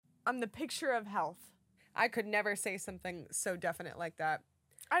I'm the picture of health. I could never say something so definite like that.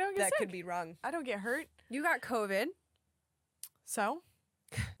 I don't get sick. That could be wrong. I don't get hurt. You got COVID. So?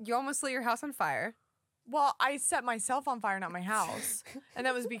 You almost lit your house on fire. Well, I set myself on fire, not my house. And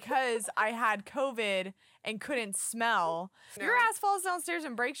that was because I had COVID and couldn't smell. No. Your ass falls downstairs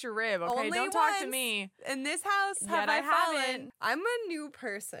and breaks your rib, okay? Only Don't talk to once. me. In this house, have Yet I I fallen? haven't. I'm a new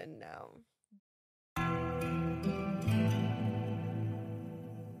person now.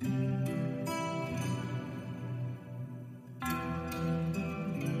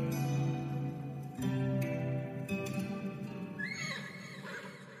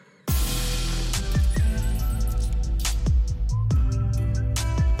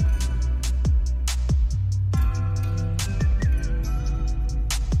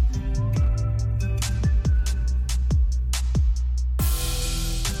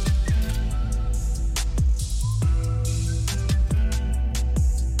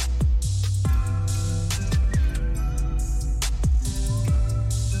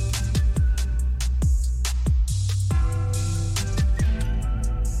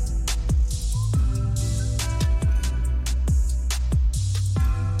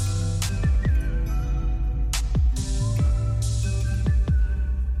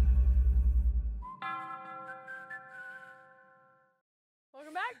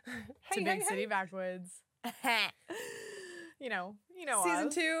 Welcome back to Big City Backwoods. You know Season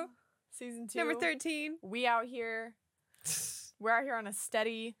us. 2, Season 2. number 13. We out here. We're out here on a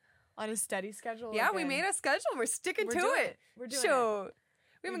steady schedule. Yeah, we again. made a schedule. We're sticking We're to doing it. We're doing So,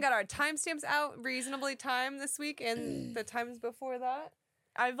 we haven't got our timestamps out reasonably timed this week and the times before that.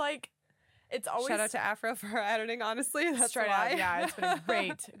 It's always Shout out to Afro for our editing, honestly. That's straight why. out. Yeah, it's been a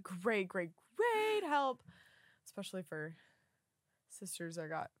great help, especially for sisters that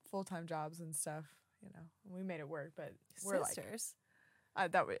got full-time jobs and stuff. We made it work, but we're Sisters.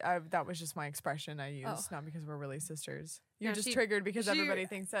 that was just my expression I used, not because we're really sisters. You're No, just triggered because everybody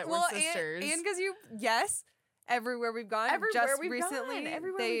thinks that we're sisters. And because everywhere we've gone, Everywhere we've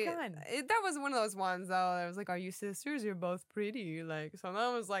gone. That was one of those ones though. I was like, "Are you sisters? You're both pretty." Like, so that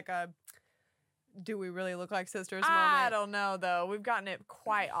was like a, "Do we really look like sisters?" I moment. don't know though. We've gotten it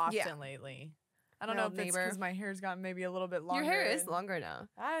quite often lately. I don't know if it's neighbor. because my hair's gotten maybe a little bit longer. Your hair is longer now.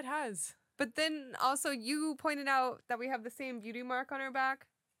 It has. But then also you pointed out that we have the same beauty mark on our back.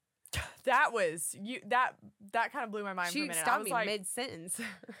 That was you. That kind of blew my mind for a She minute. I stopped was me like, mid-sentence.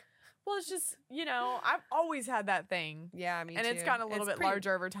 well, it's just I've always had that thing. Yeah, me and too. it's gotten a little bit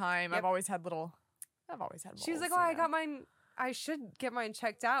larger over time. Yep. I've always had little. She was like, "Oh, I got mine. I should get mine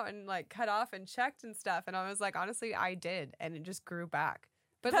checked out and like cut off and checked and stuff." And I was like, honestly, I did, and it just grew back.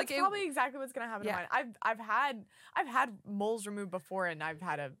 But that's probably exactly what's gonna happen to mine. I've had moles removed before, and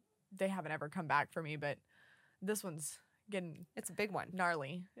they haven't ever come back for me. But this one's it's a big one.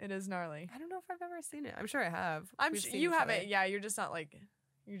 Gnarly. It is gnarly. I don't know if I've ever seen it. I'm sure I have. I'm We've sure seen you each haven't. other. Yeah, you're just not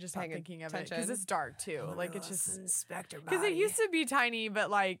thinking of it because it's dark too. Like it's just Inspector because it used to be tiny, but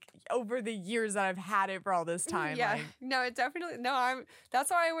like over the years that I've had it for all this time, Yeah, like, no, it definitely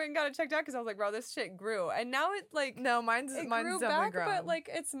that's why I went and got it checked out because I was like, bro, this shit grew, and now it like mine's grew definitely back, grown. but like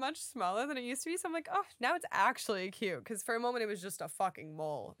it's much smaller than it used to be. So I'm like, oh, now it's actually cute because for a moment it was just a fucking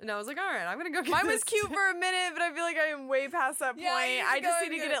mole, and I was like, all right, I'm gonna go get Mine this. was cute for a minute, but I feel like I am way past that point. Yeah, I just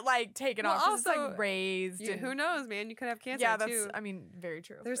need to get it like taken off. 'Cause it's also, like raised. And who knows, man? You could have cancer yeah, too. very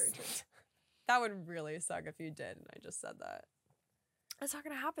true. There's- Very true. That would really suck if you did, and I just said that. That's not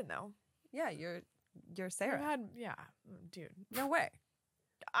gonna happen though. Yeah, you're Sarah. Dude. No way.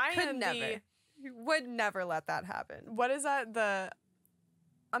 I Could am never. You would never let that happen. what is that?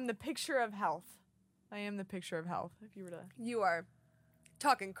 I'm the picture of health. I am the picture of health. If you were to. You are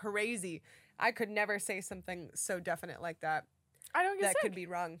talking crazy. I could never say something so definite like that. I don't get That sick. could be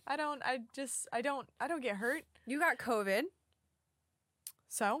wrong. I don't get hurt. You got COVID.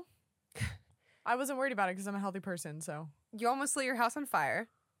 So I wasn't worried about it because I'm a healthy person. So You almost lit your house on fire.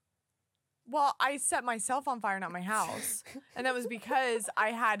 well, I set myself on fire, not my house. And that was because I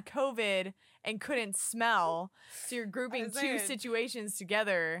had COVID and couldn't smell. So you're grouping two situations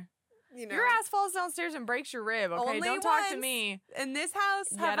together. Your ass falls downstairs and breaks your rib, okay? Only Don't talk to once. me. In this house,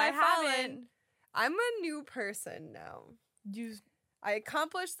 have Yet I I fallen? haven't. I'm a new person now. I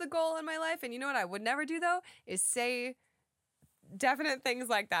accomplished the goal in my life, and you know what I would never do though is say definite things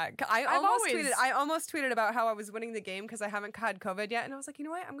like that. I almost tweeted about how I was winning the game because I haven't had COVID yet, and I was like, you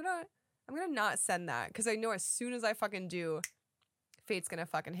know what, I'm gonna not send that because I know as soon as I fucking do, fate's gonna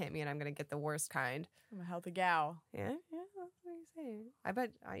fucking hit me, and I'm gonna get the worst kind. I'm a healthy gal. Yeah, that's what you say. I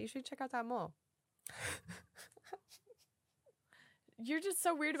bet you should check out that mole. You're just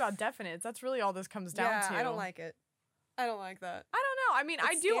so weird about definites. That's really all this comes down to. I don't like it. I don't like that. I don't know. I mean,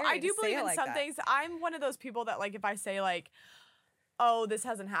 I do believe in some things. I'm one of those people that like if I say like, oh, this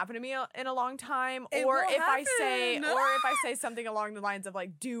hasn't happened to me in a long time, or if I say something along the lines of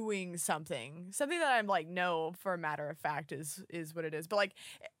like doing something that I'm like, no, for a matter of fact is what it is. But like,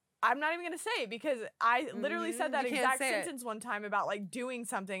 I'm not even gonna say it because I literally said that exact sentence one time about like doing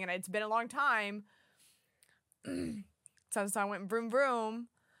something, and it's been a long time. So I went vroom vroom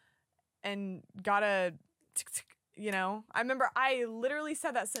and got a, you know, I remember I literally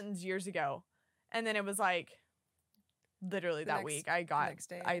said that sentence years ago, and then it was like literally that week I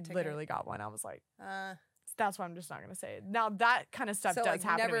literally got one. I was like, that's why I'm just not gonna say it. Now that kind of stuff does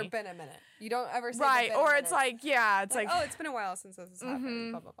happen to me. Never been a minute. You don't ever say right, or it's like it's like oh, it's been a while since this has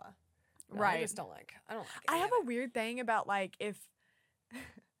happened. Blah blah blah. No, right. I don't like it. I have a weird thing about like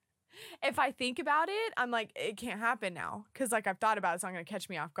if I think about it, I'm like, it can't happen now because like I've thought about it, so I'm gonna catch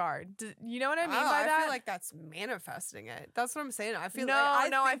me off guard. You know what I mean by that? I feel like that's manifesting it. That's what I'm saying. I feel I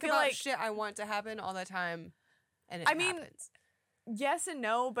think about shit I want to happen all the time, and it happens. Yes and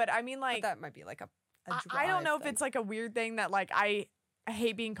no, but I mean like but that might be like a I don't know if it's like a weird thing that like I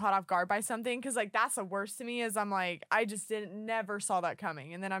hate being caught off guard by something because like that's the worst to me is I'm like I just never saw that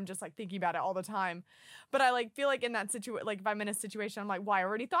coming, and then I'm just like thinking about it all the time. But I like feel like in that situation, like if I'm in a situation, I'm like, well, I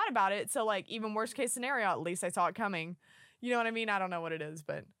already thought about it, so like even worst case scenario, at least I saw it coming. You know what I mean? I don't know what it is,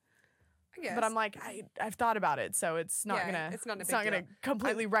 but I guess. But I'm like I've thought about it, so it's not gonna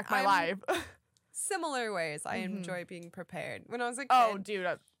completely wreck my I'm life. Similar ways, I enjoy being prepared. When I was a kid, oh dude,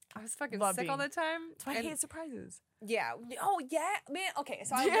 I was fucking sick all the time. That's why I hate surprises. Yeah. Oh, yeah. Man, okay.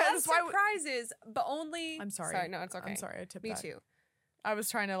 So I love surprises, but only... I'm sorry. Sorry, no, it's okay. I'm sorry, I tipped Me that. too. I was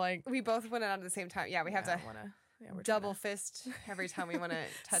trying to like... We both went out at the same time. Yeah, we have to double fist every time we want to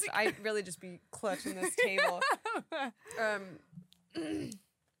touch. I really just be clutching this table.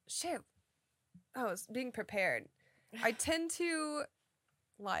 Shit. Oh, it's being prepared. I tend to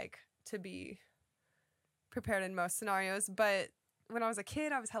like to be prepared in most scenarios, but when I was a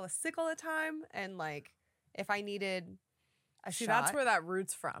kid, I was hella sick all the time, and like if I needed a shot, that's where that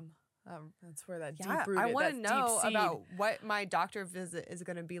root's from. That's where that deep rooted. I want to know about what my doctor visit is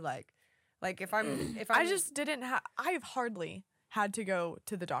going to be like. Like if I'm I just didn't have. I've hardly had to go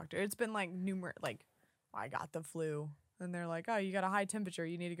to the doctor. It's been like numerous. Like I got the flu, and they're like, "Oh, you got a high temperature.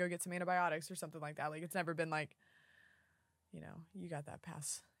 You need to go get some antibiotics or something like that." Like it's never been like, you know, you got that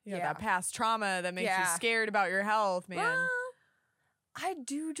past. You got that past trauma that makes you scared about your health, man. Well, I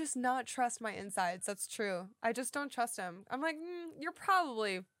do just not trust my insides. That's true. I just don't trust them. I'm like, you're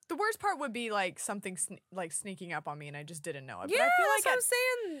probably... The worst part would be like something like sneaking up on me and I just didn't know it. Yeah, but I feel that's what I'm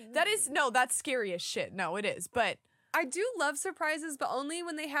saying. That's scary as shit. No, it is. But I do love surprises, but only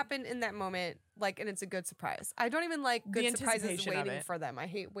when they happen in that moment, like, and it's a good surprise. I don't even like good surprises waiting for them. I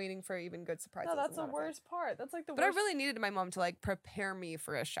hate waiting for even good surprises. No, that's the worst part. That's like the worst. But I really needed my mom to like prepare me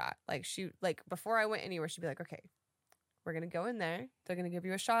for a shot. Like before I went anywhere, she'd be like, okay, we're going to go in there. They're going to give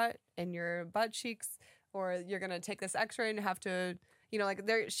you a shot in your butt cheeks, or you're going to take this x-ray and have to, you know, like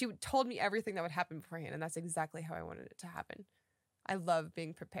she told me everything that would happen beforehand. And that's exactly how I wanted it to happen. I love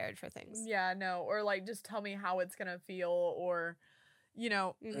being prepared for things. Yeah, no. Or like, just tell me how it's going to feel, or, you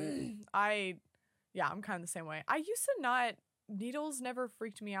know, I'm kind of the same way. I used to needles never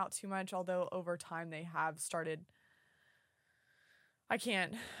freaked me out too much, although over time they have started. I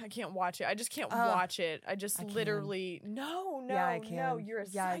can't watch it. I just can't watch it. I just literally no. You're a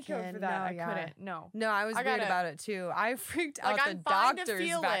psycho for that. I couldn't. No, I was weird about it too. I freaked out the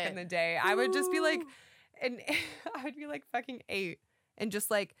doctors back in the day. I would just be like, and I would be like fucking 8, and just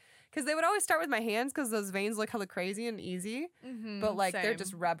like, because they would always start with my hands because those veins look hella crazy and easy, but like they're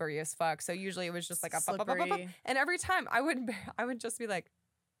just rubbery as fuck. So usually it was just like up, and every time I would just be like.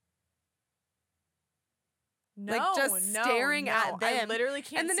 No, like just staring at them. I literally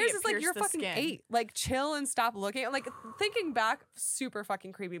can't. And then there's this like, you're fucking skin. 8. Like chill and stop looking. Like thinking back, super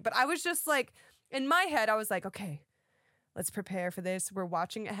fucking creepy. But I was just like, in my head, I was like, okay, let's prepare for this. We're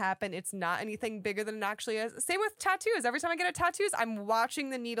watching it happen. It's not anything bigger than it actually is. Same with tattoos. Every time I get a tattoo, I'm watching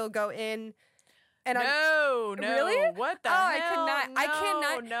the needle go in. And really? What the hell? I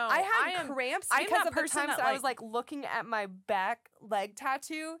cannot. No. I had cramps because of the times that I was like looking at my back leg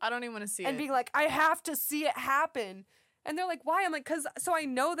tattoo. I don't even want to see it. And being like, I have to see it happen. And they're like, why? I'm like, because so I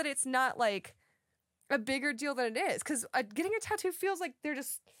know that it's not like a bigger deal than it is. Because getting a tattoo feels like they're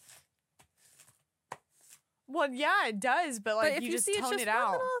just. Well, yeah, it does, but like if you just see tone it's just it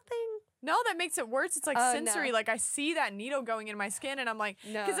out. One little thing. No, that makes it worse. It's like sensory. No. Like I see that needle going in my skin, and I'm like,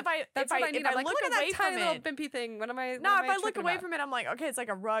 because if I look away from it, bimpy thing. What am I? No, if I look away from it, I'm like, okay, it's like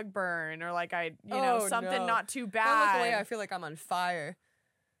a rug burn, or like something not too bad. If I look away, I feel like I'm on fire.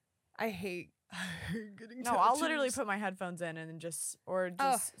 I hate No, I'll literally put my headphones in and then just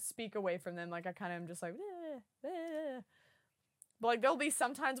speak away from them. Like I kind of am just like, but like there'll be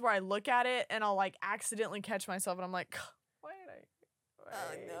some times where I look at it and I'll like accidentally catch myself and I'm like, why did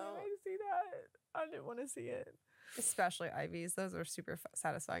I see that? I didn't want to see it. Especially IVs. Those are super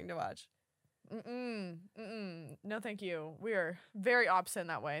satisfying to watch. No, thank you. We are very opposite in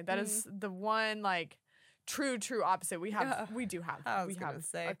that way. That is the one like true opposite. We do have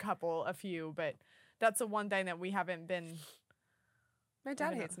a few, but that's the one thing that we haven't been. My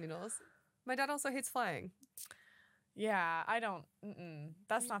dad hates needles. My dad also hates flying. Yeah, I don't.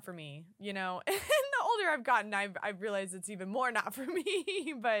 That's not for me. You know, and the older I've gotten, I realize it's even more not for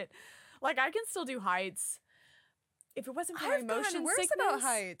me. But like, I can still do heights. If it wasn't for my motion sickness, about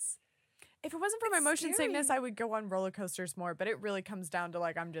heights. If it wasn't for my motion sickness, I would go on roller coasters more. But it really comes down to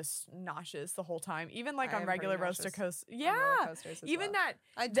like I'm just nauseous the whole time. Even like on regular roller coasters. Yeah, even that.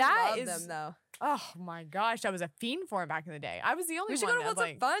 I love them though. Oh my gosh, I was a fiend for it back in the day. I was the only one. We should go to What's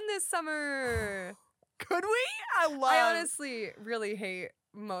of Fun this summer. Could we? I honestly really hate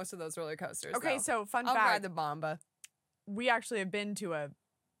most of those roller coasters. Okay, so fun fact. I'll ride the Bomba. We actually have been to a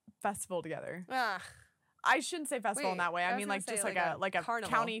festival together. I shouldn't say festival in that way. I mean like just like a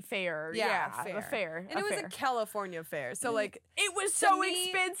county fair. Yeah, a fair. And it was a California fair. So like it was so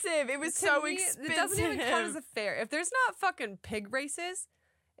expensive. It was so expensive. It doesn't even count as a fair. If there's not fucking pig races,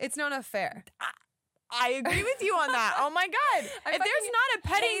 it's not a fair. I agree with you on that. Oh my God. If there's not a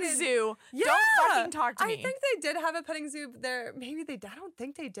petting zoo, don't fucking talk to me. I think they did have a petting zoo there. Maybe they did. I don't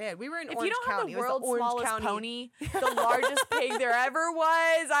think they did. We were in Orange County. If you don't have the world's smallest pony, the largest pig there ever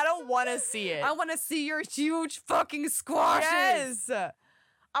was, I don't want to see it. I want to see your huge fucking squashes. Yes.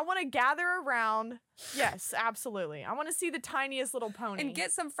 I want to gather around. Yes, absolutely. I want to see the tiniest little pony. And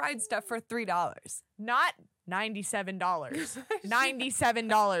get some fried stuff for $3. Not $97.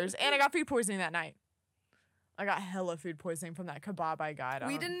 $97. And I got food poisoning that night. I got hella food poisoning from that kebab I got.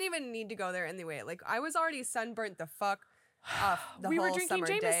 We didn't even need to go there anyway. Like, I was already sunburnt the fuck off the we whole were drinking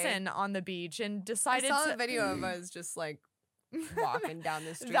Jameson on the beach and decided I saw a video of us just, like, walking down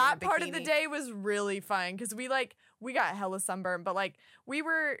the street That part of the day was really fun because we got hella sunburn, but, like, we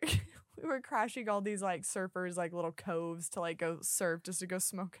were crashing all these, like, surfers, like, little coves to, like, go surf just to go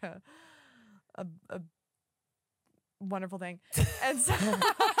smoke a wonderful thing. And so...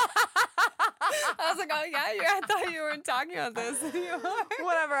 I was like, oh, yeah, I thought you weren't talking about this anymore.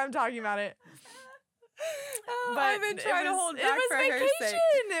 Whatever, I'm talking about it. But I've been trying to hold back for vacation. her sake.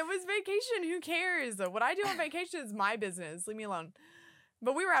 It was vacation. Who cares? What I do on vacation is my business. Leave me alone.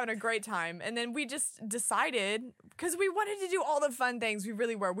 But we were having a great time. And then we just decided, because we wanted to do all the fun things. We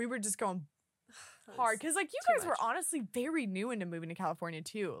really were. We were just going hard. Because, like, you guys were honestly very new into moving to California,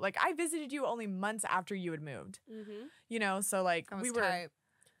 too. Like, I visited you only months after you had moved. Mm-hmm. You know, so, like, we were... tight.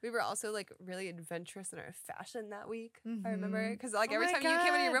 We were also, like, really adventurous in our fashion that week. Mm-hmm. I remember. Because, like, every time you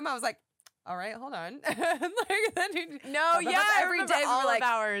came into your room, I was like, all right, hold on. Every day we were like,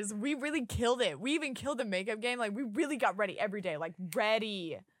 hours. We really killed it. We even killed the makeup game. Like, we really got ready every day. Like,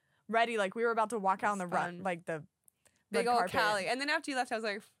 ready. Like, we were about to walk out on the run, like, the big old carpet. Cali. And then after you left, I was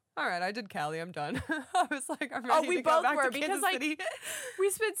like, all right, I did Cali. I'm done. I was like, I'm ready we to go both back were to because Kansas like City. We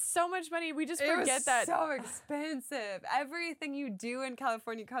spent so much money. We just forget that so expensive. Everything you do in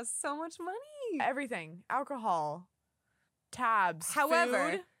California costs so much money. Everything, alcohol, tabs,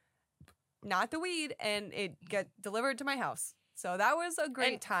 however, food. Not the weed, and it got delivered to my house. So that was a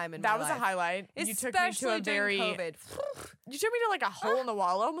great time in my life. That was a highlight. Especially you took me to a very COVID. You took me to like a hole in the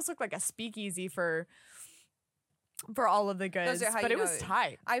wall. It almost looked like a speakeasy for all of the goods, but it was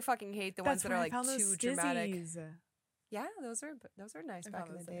tight. I fucking hate the ones that are like too dramatic. Stizzies. Yeah, those are nice back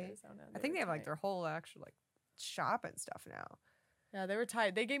in the day. I think they have like their whole actual like shop and stuff now. Yeah, they were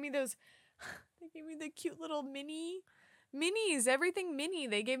tight. They gave me those. They gave me the cute little minis. Everything mini.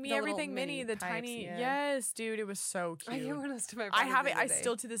 They gave me everything mini. The pipes, tiny. Yeah. Yes, dude, it was so cute. I gave one of those to my I have it. I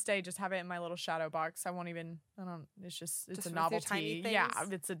still to this day just have it in my little shadow box. I don't. It's a novelty. Yeah,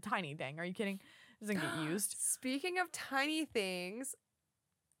 it's a tiny thing. Are you kidding? Doesn't get used. Speaking of tiny things,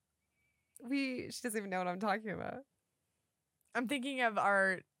 she doesn't even know what I'm talking about. I'm thinking of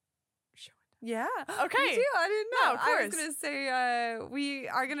our show. Yeah. Okay. Me too. I didn't know. No, of course. I was gonna say we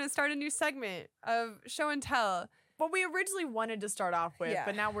are gonna start a new segment of show and tell. What we originally wanted to start off with,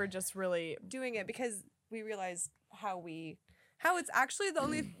 but now we're just really doing it because we realized how it's actually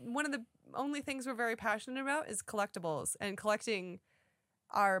one of the only things we're very passionate about is collectibles and collecting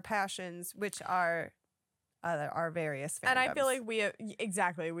our passions, which are our various fandoms. And I feel like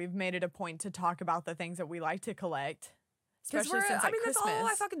we've made it a point to talk about the things that we like to collect, especially since Christmas. That's all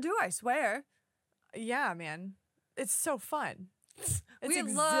I fucking do, I swear. Yeah, man, it's so fun. We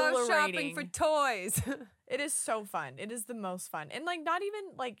love shopping for toys. It is so fun. It is the most fun. And like not even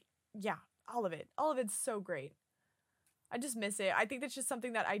like, yeah, all of it. All of it's so great. I just miss it. I think that's just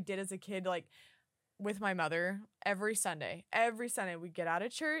something that I did as a kid, like with my mother every Sunday. Every Sunday we'd get out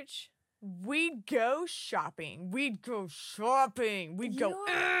of church. We'd go shopping. We'd go shopping. We'd go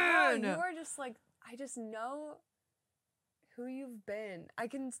in. You are just like, I just know who you've been.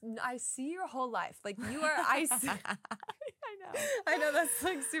 I see your whole life. Like you are, I see. I know that's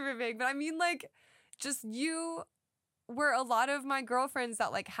like super big, but I mean like just you were a lot of my girlfriends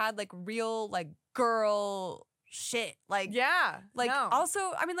that like had like real like girl shit. Like, yeah. Like also,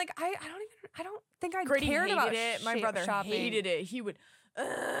 I mean like I don't think I cared about it. My brother shopping. Hated it. He would.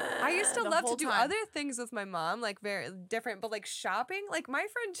 I used to love to do other things with my mom, like very different, but like shopping. Like my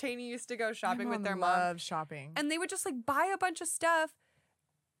friend Cheney used to go shopping with their mom. Loved shopping, and they would just like buy a bunch of stuff,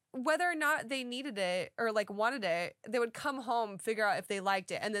 whether or not they needed it or like wanted it. They would come home, figure out if they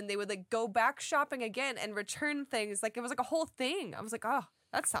liked it, and then they would like go back shopping again and return things. Like it was like a whole thing. I was like, oh,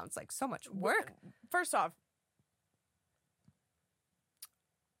 that sounds like so much work. First off,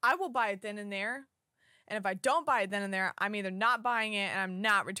 I will buy it then and there. And if I don't buy it then and there, I'm either not buying it and I'm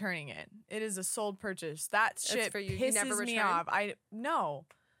not returning it. It is a sold purchase. That shit pisses me off. No.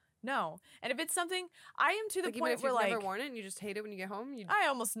 And if it's something, I am to the like, point even if where you've like never worn it and you just hate it when you get home. I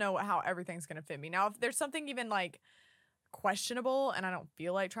almost know how everything's gonna fit me. Now, if there's something even like questionable and I don't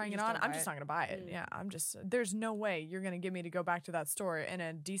feel like trying it on, I'm just not gonna buy it. Yeah, there's no way you're gonna get me to go back to that store in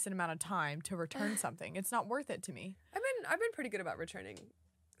a decent amount of time to return something. It's not worth it to me. I've been pretty good about returning.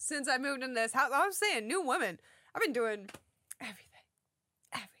 Since I moved in this house, I was saying, new woman. I've been doing everything.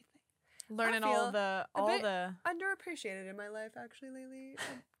 Learning all the underappreciated in my life actually lately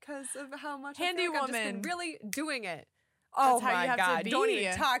because of how much handy woman. I've just been really doing it. That's how my God! Don't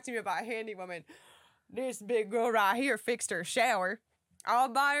even talk to me about handy woman. This big girl right here fixed her shower all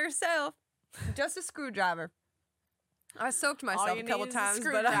by herself, just a screwdriver. I soaked myself a couple times,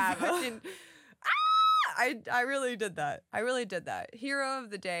 but I fucking. I really did that. Hero of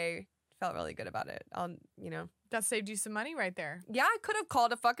the day. Felt really good about it. That saved you some money right there. Yeah, I could have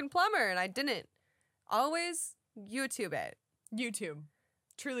called a fucking plumber and I didn't. Always YouTube it. YouTube.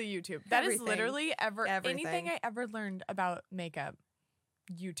 Truly YouTube. That is literally anything I ever learned about makeup.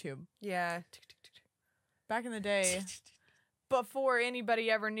 YouTube. Yeah. Back in the day, before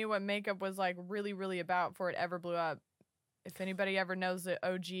anybody ever knew what makeup was like really, really about, before it ever blew up. If anybody ever knows the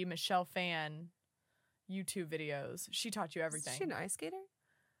OG Michelle Phan YouTube videos. She taught you everything. Is she an ice skater?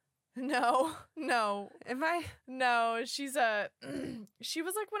 No. Am I? No, she's she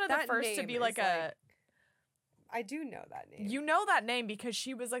was like one of the first to be like a. I do know that name. You know that name because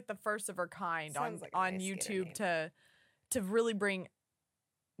she was like the first of her kind on YouTube to really bring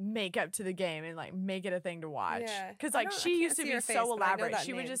makeup to the game and like make it a thing to watch. Yeah. Because like she used to be so elaborate.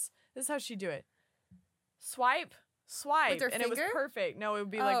 She would just, this is how she do it. Swipe, and it was perfect. No, it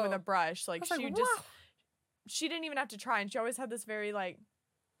would be like with a brush. Like she would just. She didn't even have to try, and she always had this very, like...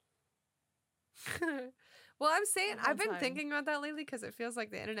 Well, I'm saying, I've been thinking about that lately because it feels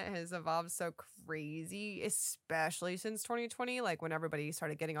like the internet has evolved so crazy, especially since 2020, like when everybody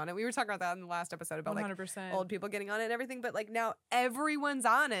started getting on it. We were talking about that in the last episode about 100%. Like old people getting on it and everything, but like now everyone's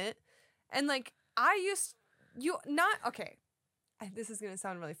on it. And like this is going to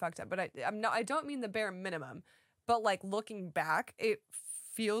sound really fucked up, but I don't mean the bare minimum, but like looking back, it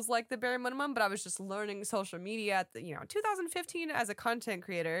feels like the bare minimum, but I was just learning social media at 2015 as a content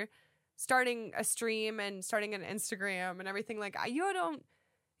creator, starting a stream and starting an Instagram and everything. Like you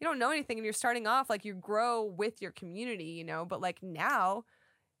don't know anything and you're starting off, like you grow with your community, but like now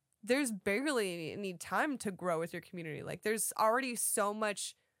there's barely any time to grow with your community. Like there's already so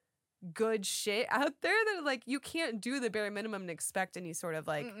much good shit out there that like you can't do the bare minimum and expect any sort of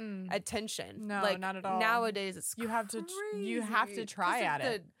like attention. No, like, not at all. Nowadays it's you have to try at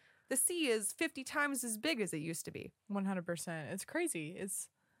it. The sea is 50 times as big as it used to be. 100%. It's crazy.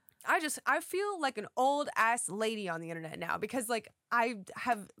 I feel like an old ass lady on the internet now because like I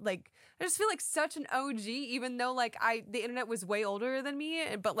just feel like such an OG, even though like the internet was way older than me,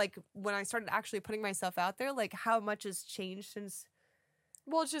 but like when I started actually putting myself out there, like how much has changed since.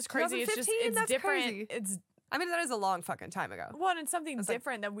 Well, it's just crazy. It's different. Crazy. That is a long fucking time ago. Well, and it's something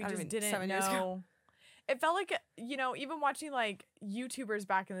different that we just didn't know. It felt like, even watching like YouTubers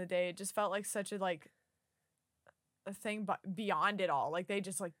back in the day, it just felt like such a thing beyond it all. Like they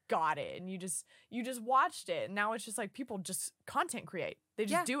just like got it and you just watched it. And now it's just like people just content create. They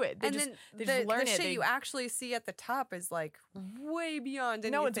just do it. They just learn it. The shit you actually see at the top is like way beyond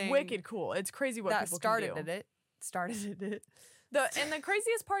anything. No, it's wicked cool. It's crazy what people can do. Started it. And the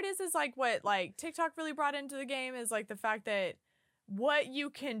craziest part is like what like TikTok really brought into the game is like the fact that what you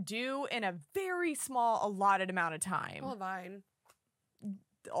can do in a very small allotted amount of time. Well, Vine.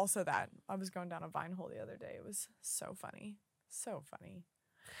 Also that. I was going down a Vine hole the other day. It was so funny. So funny.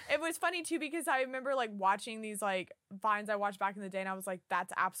 It was funny too because I remember like watching these like Vines I watched back in the day and I was like,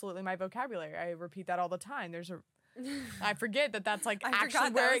 that's absolutely my vocabulary. I repeat that all the time. I forget that that's like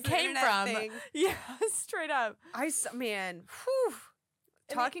actually where it came from. Thing. Yeah, straight up. Man, whew.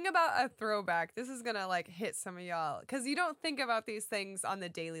 Talking about a throwback, this is gonna like hit some of y'all because you don't think about these things on the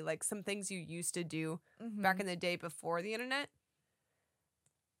daily, like some things you used to do back in the day before the internet.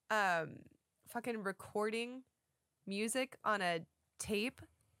 Fucking recording music on a tape,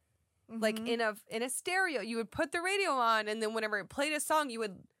 like in a stereo. You would put the radio on, and then whenever it played a song, you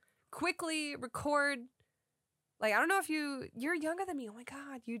would quickly record. Like, I don't know if you're younger than me. Oh my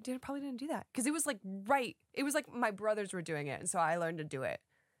God, probably didn't do that. Because it was like, it was like my brothers were doing it. And so I learned to do it.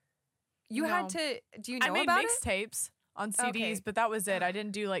 You had to, do you know about it? I made mixtapes on CDs, but that was it. I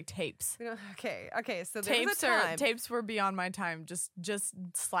didn't do like tapes. Okay. So there was a time. Tapes were beyond my time, just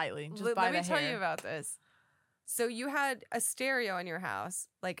slightly, just by the hair. Let me tell you about this. So you had a stereo in your house,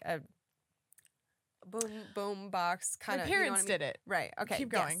 like a boom box kind of. My parents did it. Right. Okay. Keep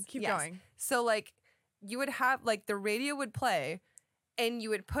going. Keep going. So like, you would have, like, the radio would play, and you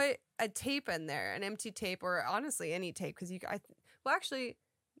would put a tape in there, an empty tape, or honestly any tape, because actually,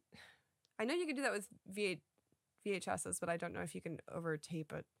 I know you can do that with VHSs, but I don't know if you can over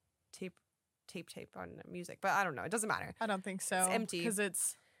tape a tape on music, but I don't know. It doesn't matter. I don't think so. It's empty. Because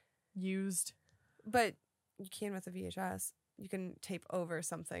it's used. But you can with a VHS. You can tape over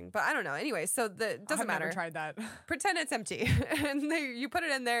something, but I don't know. Anyway, so doesn't matter. I've never tried that. Pretend it's empty, and you put it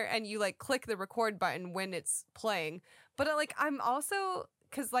in there, and you like click the record button when it's playing. But like, I'm also,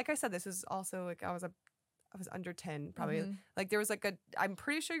 because like I said, this is also like I was under 10 probably. Like there was like I'm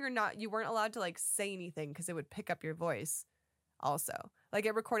pretty sure you weren't allowed to like say anything because it would pick up your voice. Also, like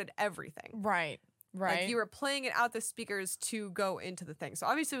it recorded everything. Right. Like you were playing it out the speakers to go into the thing. So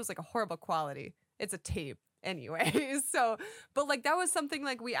obviously it was like a horrible quality. It's a tape. Anyway, but like that was something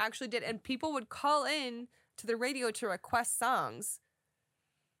like we actually did, and people would call in to the radio to request songs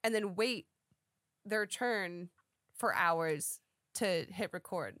and then wait their turn for hours to hit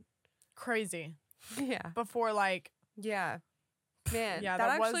record. Crazy. Yeah. Before like. Yeah. Man. Yeah,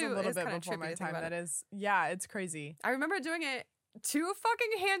 that was a little bit before my time. That is. Yeah, it's crazy. I remember doing it to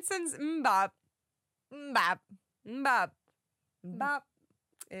fucking Hanson's Mbop. Mbop. Mbop. Mbop.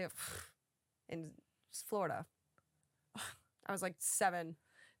 In Florida. I was like 7.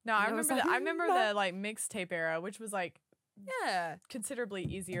 No, I remember the like mixtape era, which was like considerably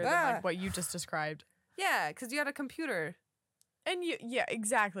easier than like what you just described. Yeah, because you had a computer. And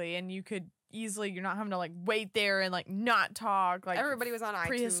exactly. And you could easily, you're not having to like wait there and like not talk. Like everybody was on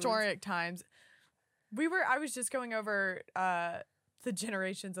prehistoric times. I was just going over the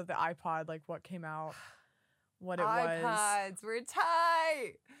generations of the iPod, like what came out, what it was. iPods were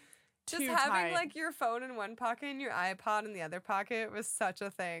tight. Just having like your phone in one pocket and your iPod in the other pocket was such a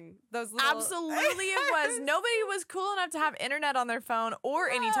thing. Those little Absolutely it was. Nobody was cool enough to have internet on their phone or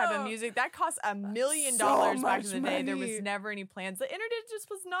any type of music. That cost $1 million back in the day. There was never any plans. The internet just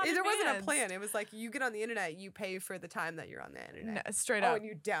was not There wasn't a plan. It was like you get on the internet, you pay for the time that you're on the internet. No, straight up. Oh, and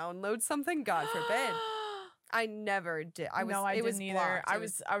you download something? God forbid. I never did. I didn't either. I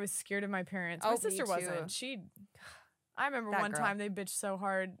was scared of my parents. My sister wasn't. I remember one time they bitched so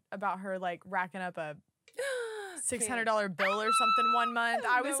hard about her like racking up a $600 bill or something one month.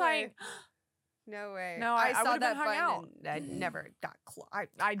 I was like, no way. No, I saw that hung out. I never got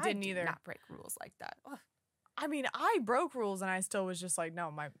I didn't either. Not break rules like that. Ugh. I mean, I broke rules and I still was just like,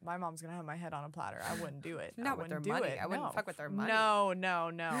 no, my mom's gonna have my head on a platter. I wouldn't do it. Not with their money. I wouldn't fuck with their money. No.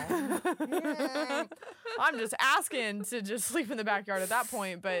 I'm just asking to just sleep in the backyard at that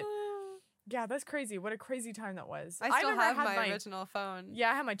point, but. Yeah, that's crazy. What a crazy time that was. I still have my original phone.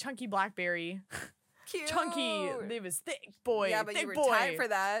 Yeah, I had my chunky BlackBerry. Cute. Chunky. It was thick, boy. Yeah, but thick you were boy. tight for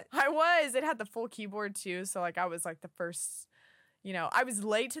that. I was. It had the full keyboard too. So like I was like the first, I was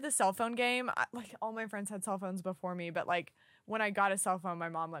late to the cell phone game. Like all my friends had cell phones before me, but like when I got a cell phone, my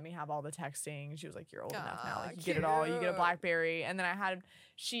mom let me have all the texting. She was like, "You're old enough now. Like you get it all. You get a BlackBerry." And then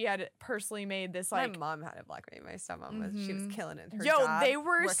she had personally made this like. My mom had a BlackBerry. My stepmom was. She was killing it. Her job, they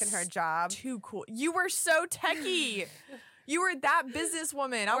were working her job. Too cool. You were so techie. You were that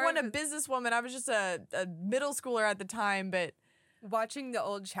businesswoman. I wasn't a businesswoman. I was just a middle schooler at the time. But watching the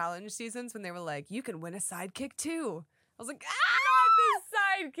old challenge seasons when they were like, "You can win a sidekick too." I was like,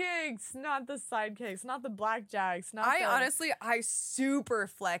 not the sidekicks, not the blackjacks. I super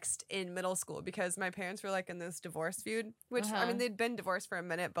flexed in middle school because my parents were like in this divorce feud, which I mean they'd been divorced for a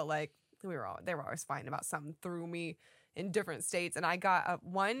minute, but like they were always fighting about something. Threw me in different states. And I got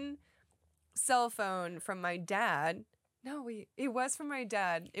one cell phone from my dad. No, it was from my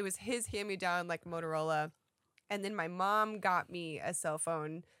dad. It was his hand-me-down, like Motorola. And then my mom got me a cell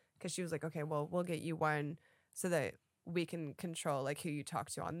phone because she was like, okay, well, we'll get you one so that we can control like who you talk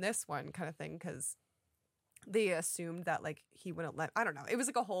to on this one kind of thing. Because they assumed that like he wouldn't let, I don't know. It was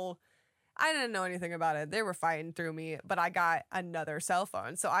like a whole, I didn't know anything about it. They were fighting through me, but I got another cell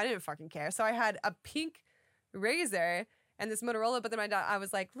phone. So I didn't fucking care. So I had a pink Razor and this Motorola, but then my dad, I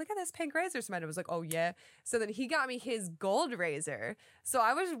was like, look at this pink Razor. So my dad was like, oh yeah. So then he got me his gold Razor. So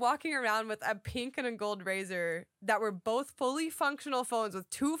I was walking around with a pink and a gold Razor that were both fully functional phones with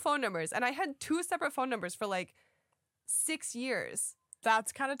 2 phone numbers. And I had 2 separate phone numbers for like 6 years.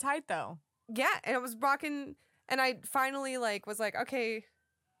 That's kind of tight though. Yeah. And it was rocking. And I finally like was like, okay,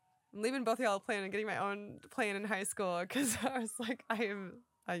 I'm leaving both of y'all playing and getting my own playing in high school. Cause I was like,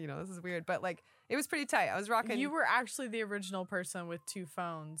 this is weird, but like, it was pretty tight. I was rocking. You were actually the original person with 2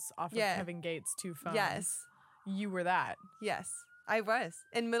 phones off of Kevin Gates' 2 phones. Yes. You were that. Yes, I was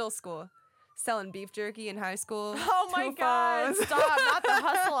in middle school, selling beef jerky in high school. Oh my God. Stop. Not the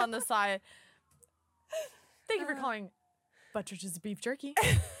hustle on the side. Thank you for calling Butteridge's Beef Jerky.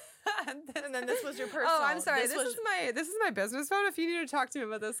 And then this was your personal. Oh, I'm sorry. This is my business phone. If you need to talk to me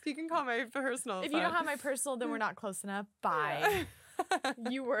about this, you can call my personal phone. If you don't have my personal, then we're not close enough. Bye.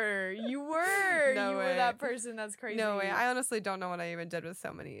 You were that person. That's crazy. No way. I honestly don't know what I even did with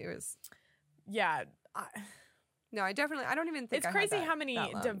so many. It was, yeah. No, I don't even think it's crazy how many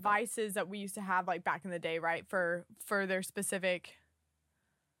devices that we used to have like back in the day, right? For their specific,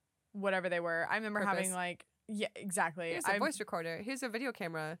 whatever they were. I remember having like, yeah, exactly. Here's a voice recorder. Here's a video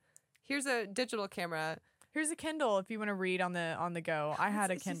camera. Here's a digital camera. Here's a Kindle if you want to read on the go. I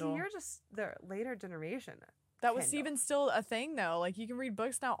had a Kindle. You're just the later generation. That was even still a thing, though. Like, you can read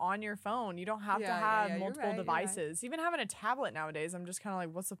books now on your phone. You don't have to have multiple devices. Even having a tablet nowadays, I'm just kind of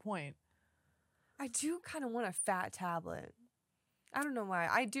like, what's the point? I do kind of want a fat tablet. I don't know why.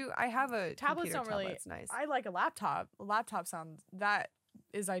 I have a tablets don't really. It's nice. I like a laptop. A laptop sounds that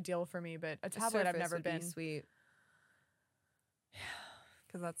is ideal for me, but a tablet I've never been. Sweet.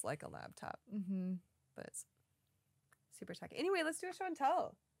 Because that's like a laptop. Mm-hmm. But it's super techy. Anyway, let's do a show and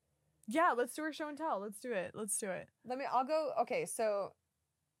tell. Yeah, let's do our show and tell. Let's do it. I'll go. Okay, so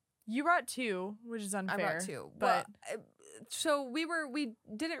you brought 2, which is unfair. I brought 2. But so we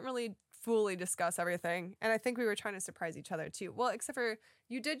didn't really fully discuss everything, and I think we were trying to surprise each other too. Well, except for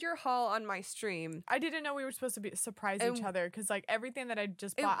you did your haul on my stream. I didn't know we were supposed to surprise each other because like everything that I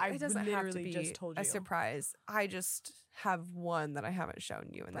just bought, I literally just told you. A surprise. I just have one that I haven't shown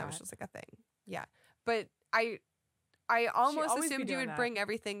you, and that was just like a thing. Yeah, but I almost assumed you would bring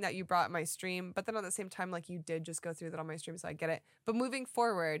everything that you brought in my stream, but then at the same time, like you did just go through that on my stream, so I get it. But moving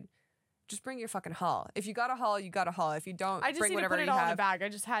forward, just bring your fucking haul. If you got a haul, you got a haul. If you don't, I just bring need to whatever put it you all have. in a bag. I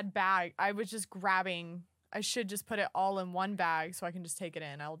just had bag. I was just grabbing. I should just put it all in one bag so I can just take it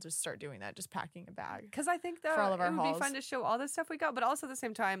in. I'll just start doing that, just packing a bag. Because I think that it would be fun to show all the stuff we got, but also at the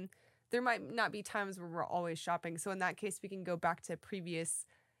same time, there might not be times where we're always shopping. So in that case, we can go back to previous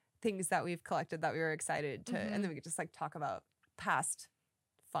things that we've collected that we were excited to, and then we could just like talk about past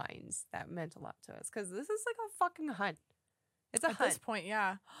finds that meant a lot to us. Because this is like a fucking hunt. It's a hunt. At this point,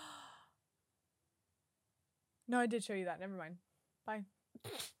 yeah. No, I did show you that. Never mind. Bye.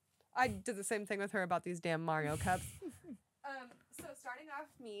 I did the same thing with her about these damn Mario cups. So starting off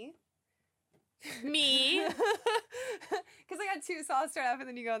me. Because I got 2, so I'll start off and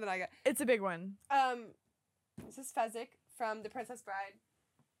then you go and then I go. It's a big one. This is Fezzik from The Princess Bride.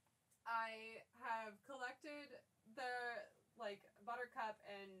 I have collected the like Buttercup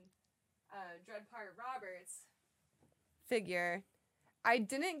and Dreadpart Roberts figure. I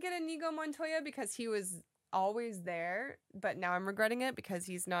didn't get Inigo Montoya because he was always there, but now I'm regretting it because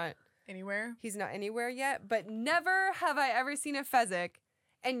he's not anywhere. He's not anywhere yet, but never have I ever seen a Fezzik,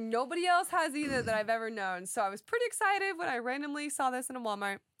 and nobody else has either that I've ever known. So I was pretty excited when I randomly saw this in a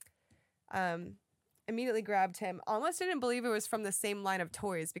Walmart. Immediately grabbed him. Almost didn't believe it was from the same line of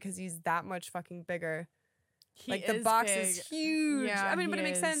toys because he's that much fucking bigger. Like the box is huge. Yeah, I mean, but it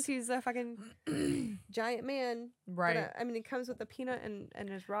makes sense. He's a fucking giant man. Right. But, I mean, it comes with a peanut and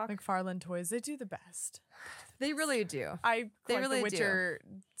his rock. McFarlane toys, they do the best. They really do. I collect the Witcher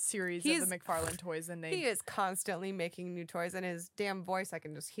series of the McFarlane toys, and he is constantly making new toys. And his damn voice, I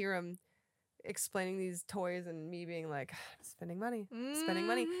can just hear him explaining these toys and me being like, spending money.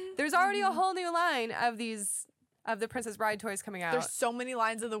 There's already a whole new line of the Princess Bride toys coming out. There's so many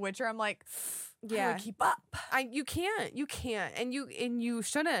lines of The Witcher. I'm like, yeah, keep up. You can't, and you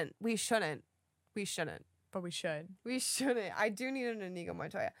shouldn't. We shouldn't. But we should. We shouldn't. I do need an Inigo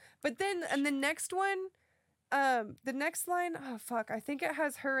Montoya. But then, and the next one, the next line, oh fuck, I think it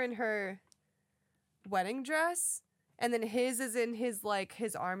has her in her wedding dress, and then his is in his like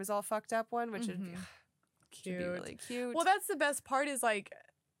his arm is all fucked up one, which would be cute, really cute. Well, that's the best part is like,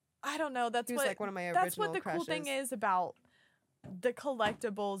 I don't know. That's what like one of my original. That's what the crushes. Cool thing is about the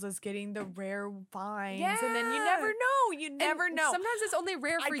collectibles is getting the rare finds, and then you never know. You never know. Sometimes it's only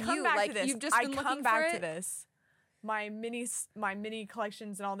rare for you. Like you've just been looking back to this. My mini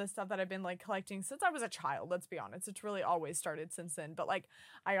collections and all this stuff that I've been like collecting since I was a child. Let's be honest, it's really always started since then. But like,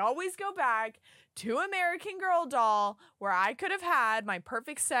 I always go back to American Girl doll where I could have had my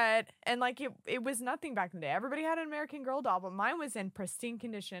perfect set, and like it was nothing back in the day. Everybody had an American Girl doll, but mine was in pristine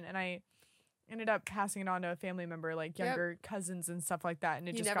condition, and I ended up passing it on to a family member, like younger cousins and stuff like that, and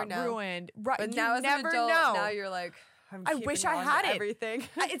it just got ruined. Right, but now as an adult, now you're like, I wish I had everything.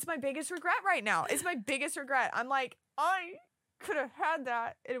 It's my biggest regret right now. It's my biggest regret. I'm like, I could have had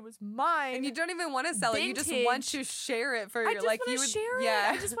that. It was mine. And you don't even want to sell it. You just want to share it for your like. I just want to share it.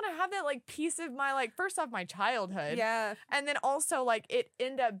 Yeah. I just want to have that like piece of my like first off my childhood. Yeah. And then also like it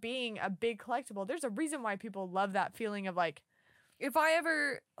end up being a big collectible. There's a reason why people love that feeling of like. If I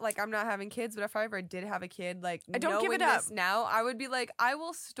ever, like, I'm not having kids, but if I ever did have a kid, like, I don't give it up now, I would be like, I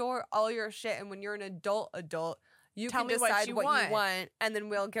will store all your shit, and when you're an adult, you can decide what you want, and then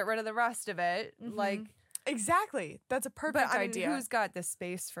we'll get rid of the rest of it. Like, exactly. That's a perfect idea. Who's got the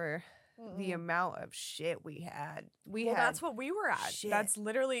space for the amount of shit we had? That's what we were at. Shit. That's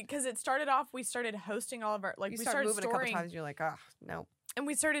literally, because it started off, we started hosting all of our, like, we started moving storing, a couple times, and you're like, oh, no. And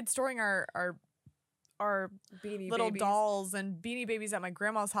we started storing our Beanie little babies. Dolls and Beanie Babies at my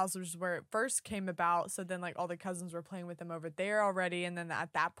grandma's house, which is where it first came about. So then like all the cousins were playing with them over there already. And then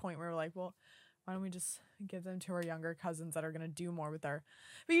at that point we were like, well, why don't we just give them to our younger cousins that are going to do more with our,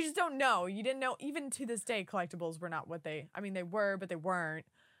 but you just don't know. You didn't know, even to this day, collectibles were not what they were, but they weren't.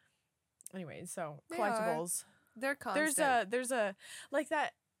 Anyways, so collectibles. They're constant. There's a, like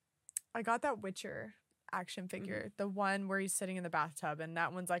that, I got that Witcher action figure, the one where he's sitting in the bathtub. And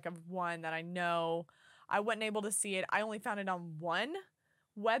that one's like a one that I know I wasn't able to see it. I only found it on one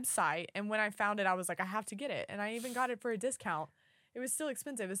website. And when I found it, I was like, I have to get it. And I even got it for a discount. It was still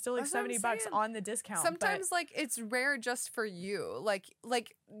expensive. It's still like $70 on the discount. Sometimes like it's rare just for you. Like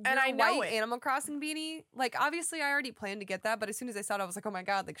and I know white Animal Crossing beanie. Like obviously I already planned to get that, but as soon as I saw it, I was like, oh my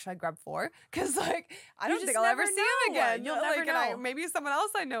god, like should I grab 4? Because like I don't think I'll ever see him again. You'll never know. Maybe someone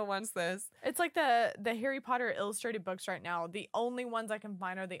else I know wants this. It's like the Harry Potter illustrated books right now. The only ones I can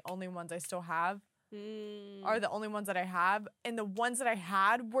find are the only ones I still have. Are the only ones that I have, and the ones that I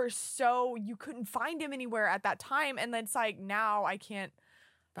had were so you couldn't find them anywhere at that time, and it's like now I can't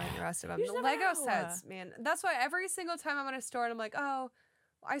find the rest of them. The Lego sets, man, that's why every single time I'm in a store and I'm like, oh,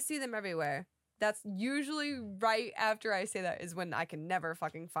 I see them everywhere. That's usually right after I say that is when I can never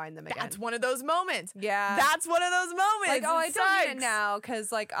fucking find them again. That's one of those moments. Yeah. That's one of those moments. Like, oh, I don't need it now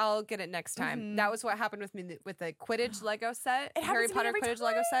because, like, I'll get it next time. That was what happened with me with the Quidditch Lego set. Harry Potter Quidditch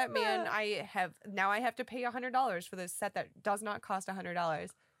Lego set. Man, I have to pay $100 for this set that does not cost $100.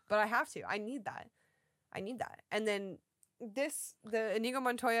 But I have to. I need that. And then the Inigo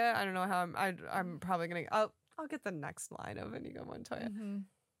Montoya, I don't know how I'm probably going to, I'll get the next line of Inigo Montoya.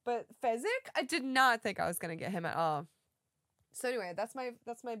 But Fezzik, I did not think I was gonna get him at all. So anyway, that's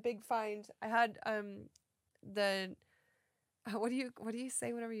my big find. I had the what do you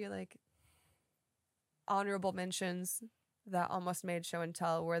say whenever you like honorable mentions that almost made show and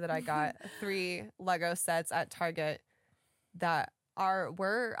tell were that I got 3 Lego sets at Target that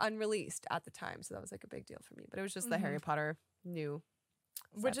were unreleased at the time, so that was like a big deal for me. But it was just the Harry Potter new,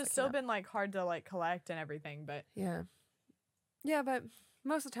 which has still been like hard to like collect and everything. But yeah, but.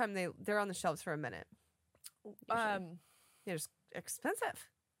 Most of the time, they're on the shelves for a minute. They're just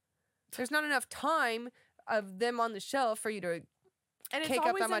expensive. There's not enough time of them on the shelf for you to cake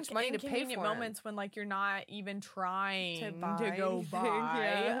up that much money to pay for moments when like you're not even trying to go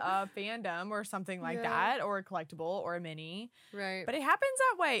buy a fandom or something like that, or a collectible or a mini. Right. But it happens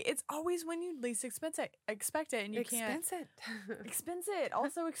that way. It's always when you least expect it, and you can't. Expense it.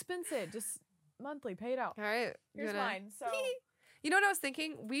 Also expense it. Just monthly, pay it out. All right. Here's mine. So. You know what I was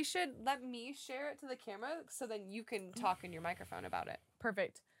thinking? We should let me share it to the camera so then you can talk in your microphone about it.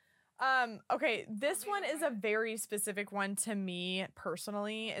 Perfect. Okay, this one is a very specific one to me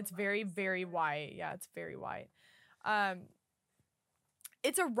personally. It's very, very white. Yeah, it's very white.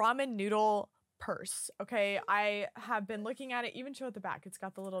 It's a ramen noodle purse. Okay, I have been looking at it. Even show at the back. It's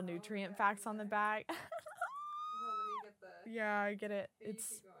got the little nutrient facts on the back. Yeah, I get it.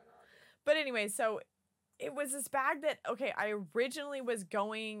 But anyway, so it was this bag that, okay, I originally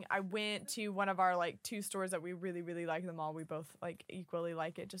I went to one of our, like, 2 stores that we really, really like them all. We both, like, equally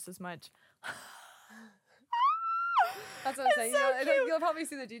like it just as much. That's what I'm saying. So you'll probably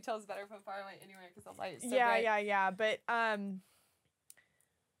see the details better from far away anyway because the light is so bright. Yeah. But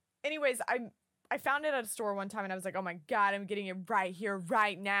anyways, I found it at a store one time and I was like, oh my God, I'm getting it right here,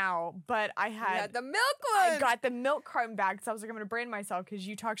 right now. But I had the milk one. I got the milk carton back because I was like, I'm going to brand myself because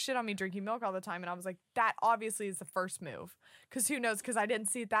you talk shit on me drinking milk all the time. And I was like, that obviously is the first move. Because who knows? Because I didn't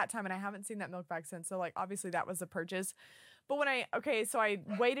see it that time and I haven't seen that milk back since. So like, obviously that was the purchase. But so I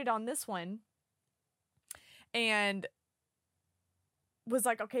waited on this one and was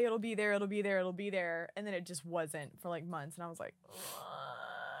like, okay, it'll be there. And then it just wasn't for like months. And I was like,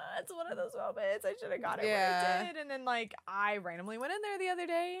 it's one of those moments. I should have got it when I did. And then like I randomly went in there the other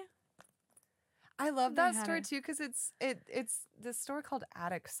day. I love that store too because it's this store called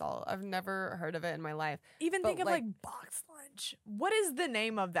Attic Salt. I've never heard of it in my life. Even think of like box lunch. What is the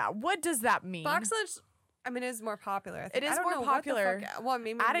name of that? What does that mean? Box lunch. I mean, it is more popular. I think. It is more popular. Well,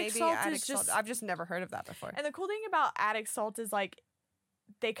 maybe Attic Salt. I've just never heard of that before. And the cool thing about Attic Salt is like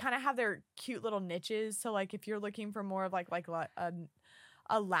they kind of have their cute little niches. So like if you're looking for more of like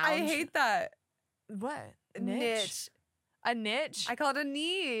a lounge. I hate that. What? Niche. A niche? I call it a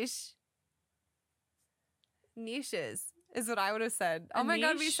niche. Niches is what I would have said. Oh my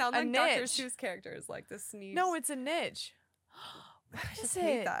God, we sound like Dr. Seuss characters, like the sneeze. No, it's a niche. I just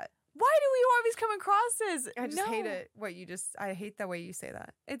hate that. Why do we always come across this? I just hate it. I hate the way you say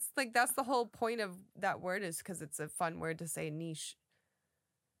that. It's like that's the whole point of that word is because it's a fun word to say niche.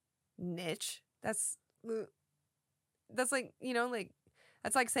 Niche. That's like, like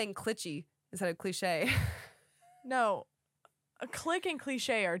that's like saying cliché instead of cliche. No, a click and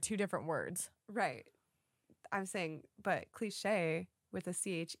cliche are two different words. Right. I'm saying, but cliche with a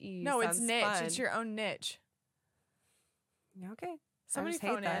CHE. No, it's niche. Fun. It's your own niche. Okay. Somebody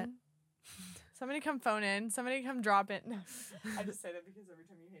phone in. Somebody come phone in. Somebody come drop it. No, I just say that because every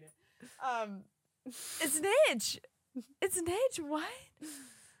time you hate it. It's niche. It's niche. What?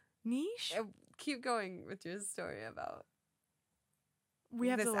 Niche? Keep going with your story about. We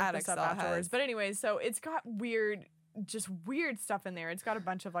have to look this up afterwards. But anyways, so it's got weird stuff in there. It's got a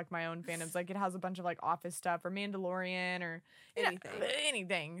bunch of like my own fandoms. Like it has a bunch of like Office stuff or Mandalorian or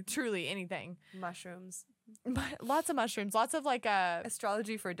anything. Truly anything. Mushrooms. Lots of mushrooms. Lots of like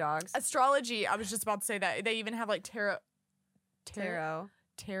astrology for dogs. Astrology. I was just about to say that. They even have like tarot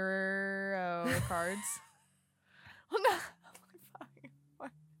cards. Well, no.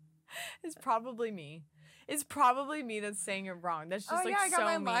 It's probably me. It's probably me that's saying it wrong. That's just I got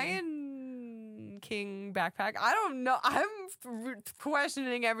my Lion King backpack. I don't know. I'm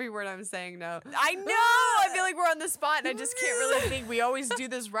questioning every word I'm saying now. I know. I feel like we're on the spot and I just can't really think. We always do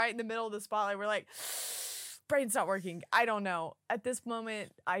this right in the middle of the spotlight. We're like, brain's not working. I don't know. At this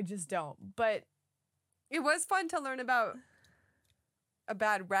moment, I just don't. But it was fun to learn about a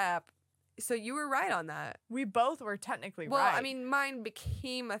bad rap. So you were right on that. We both were technically right. Well, I mean, mine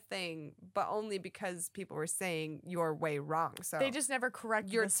became a thing, but only because people were saying you're way wrong. So they just never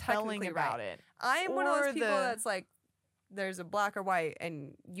corrected the spelling about it. I'm one of those people that's like, there's a black or white,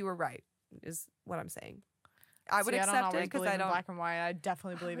 and you were right, is what I'm saying. I would accept it because I don't black and white. I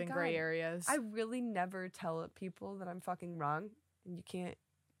definitely believe in gray areas. I really never tell people that I'm fucking wrong, and you can't.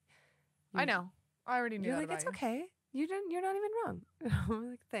 I know. I already knew. You're like, it's okay. You're not even wrong. I'm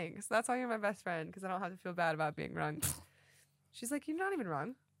like, thanks. That's why you're my best friend, because I don't have to feel bad about being wrong. She's like, you're not even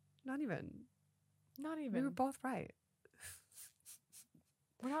wrong. Not even. We were both right.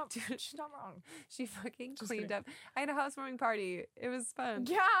 We're not. Dude, she's not wrong. She fucking cleaned up. I had a housewarming party. It was fun.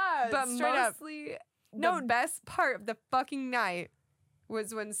 Yeah, but mostly the best part of the fucking night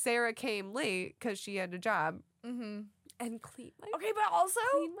was when Sarah came late because she had a job. Mm-hmm. And clean my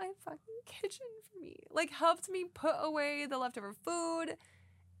fucking kitchen for me. Like helped me put away the leftover food,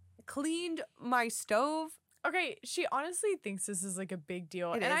 cleaned my stove. Okay, she honestly thinks this is like a big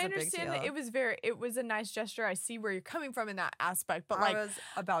deal. And I understand that it was a nice gesture. I see where you're coming from in that aspect. But like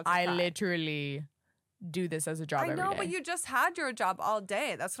I literally do this as a job every day. I know, but you just had your job all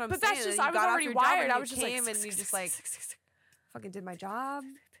day. That's what I'm saying. But that's just I was already wired. I was just like, and you just like fucking did my job.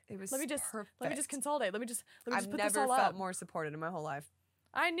 It was perfect. Let me just consolidate. Let me just put this all up. I've never felt more supported in my whole life.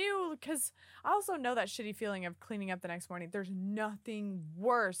 I knew, because I also know that shitty feeling of cleaning up the next morning. There's nothing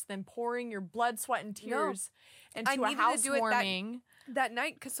worse than pouring your blood, sweat, and tears into a housewarming that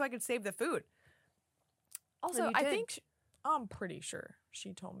night so I could save the food. Also, I'm pretty sure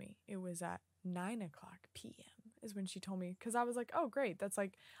she told me it was at 9:00 p.m. is when she told me, because I was like, oh great, that's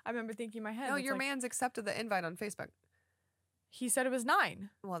like I remember thinking in my head. No, your man's accepted the invite on Facebook. He said it was 9.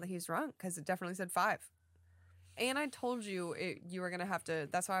 Well, he's wrong because it definitely said 5. And I told you you were going to have to.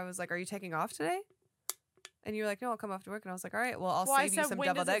 That's why I was like, are you taking off today? And you were like, no, I'll come after work. And I was like, all right, well, I'll save you some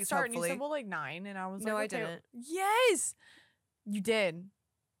deviled eggs, start? hopefully. And you said, well, like 9. And I was no, like, I didn't. Yes, you did.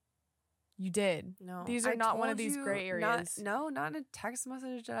 You did. No. These are not one of these gray areas. Not in a text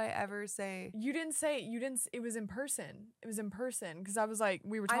message did I ever say. You didn't say, it was in person. It was in person. Because I was like,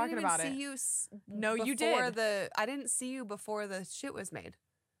 we were talking about it. I didn't see you. No, you did. I didn't see you before the shit was made.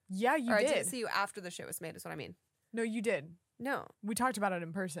 Yeah, you did. I didn't see you after the shit was made, is what I mean. No, you did. No. We talked about it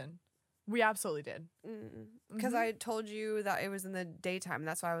in person. We absolutely did. Because I told you that it was in the daytime.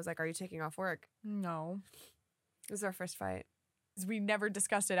 That's why I was like, are you taking off work? No. It was our first fight. We never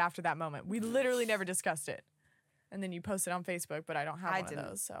discussed it after that moment. We literally never discussed it. And then you posted on Facebook, but I don't have one of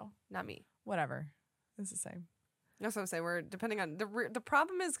those, so. Not me. Whatever. It's the same. That's what I'm saying. We're depending on the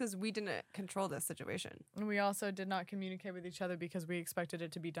problem is because we didn't control this situation. And we also did not communicate with each other because we expected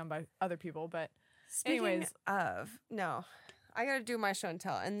it to be done by other people. But Speaking of, no, I gotta do my show and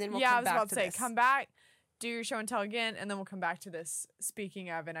tell, and then we'll come back to this. Yeah, I was about to say, come back, do your show and tell again, and then we'll come back to this. Speaking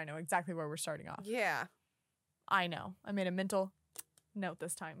of, and I know exactly where we're starting off. Yeah, I know. I made a mental note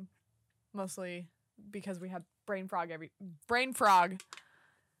this time, mostly because we have brain fog every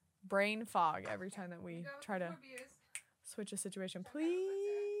time that we try to switch a situation.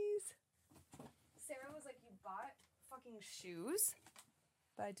 Please. Sarah was like, you bought fucking shoes?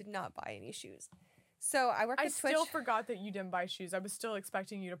 But I did not buy any shoes. So I work at Twitch. I still forgot that you didn't buy shoes. I was still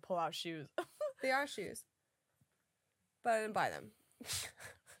expecting you to pull out shoes. They are shoes. But I didn't buy them.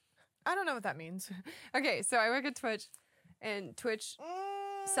 I don't know what that means. Okay, so I work at Twitch. And Twitch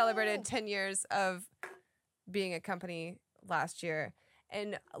celebrated 10 years of being a company last year.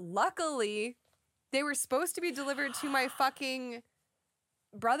 And luckily, they were supposed to be delivered to my fucking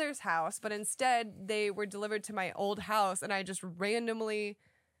brother's house, but instead they were delivered to my old house. And I just randomly,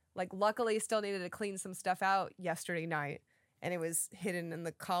 luckily still needed to clean some stuff out yesterday night. And it was hidden in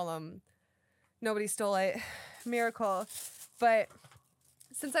the column. Nobody stole it. Miracle. But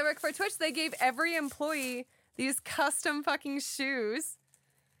since I work for Twitch, they gave every employee these custom fucking shoes.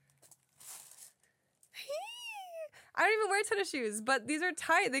 I don't even wear tennis shoes, but these are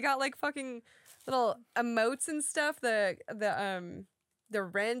tight. They got fucking little emotes and stuff. The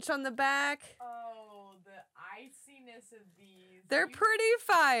wrench on the back. Oh, the iciness of these. They're pretty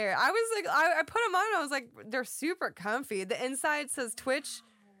fire. I was like, I put them on and I was like, they're super comfy. The inside says Twitch.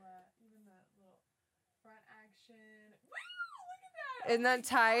 Even the little front action. Wow, look at that. Isn't that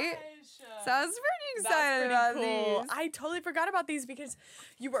tight? So I was pretty excited about these. I totally forgot about these because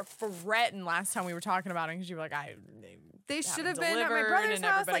you were fretting last time we were talking about it because you were like, they should have been at my brother's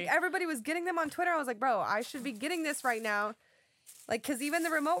house. Everybody was getting them on Twitter. I was like, bro, I should be getting this right now. Because even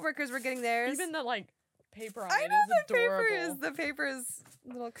the remote workers were getting theirs. Even the paper on it is adorable. The paper is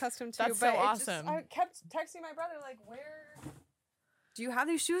a little custom too. That's so awesome. I kept texting my brother where do you have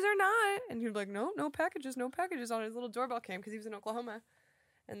these shoes or not? And he was like, no packages on his little doorbell cam because he was in Oklahoma.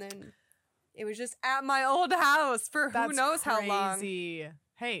 And then it was just at my old house for who knows how long.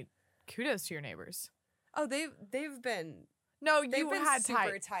 Hey, kudos to your neighbors. Oh, they've been. No, you had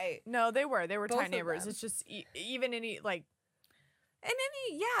super tight. No, they were Both tight neighbors. It's just even in any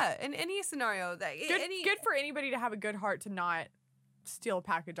scenario that good for anybody to have a good heart to not steal a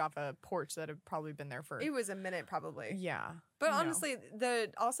package off a porch that had probably been there for. It was a minute probably. Yeah. But honestly,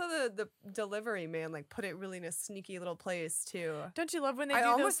 the delivery man put it really in a sneaky little place too. Don't you love when they do those things?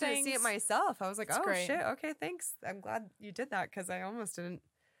 I almost didn't see it myself. I was like, oh great. Shit, okay, thanks. I'm glad you did that because I almost didn't.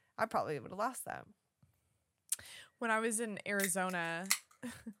 I probably would have lost that. When I was in Arizona,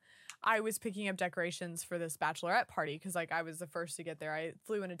 I was picking up decorations for this bachelorette party because I was the first to get there. I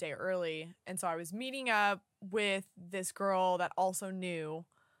flew in a day early, and so I was meeting up with this girl that also knew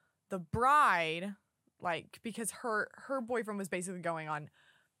the bride. Because her boyfriend was basically going on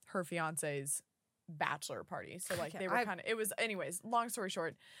her fiance's bachelor party. So they were it was, anyways, long story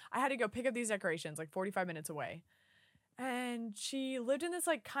short, I had to go pick up these decorations 45 minutes away. And she lived in this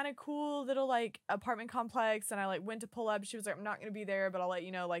kind of cool little apartment complex. And I went to pull up. She was like, I'm not going to be there, but I'll let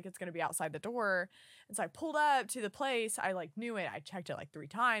you know, it's going to be outside the door. And so I pulled up to the place. I knew it. I checked it 3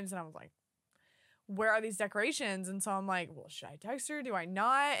 times and I was like, where are these decorations? And so I'm like, well, should I text her? Do I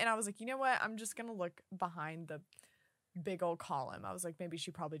not? And I was like, you know what? I'm just going to look behind the big old column. I was like, maybe she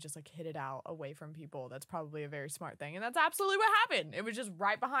probably just hid it out away from people. That's probably a very smart thing. And that's absolutely what happened. It was just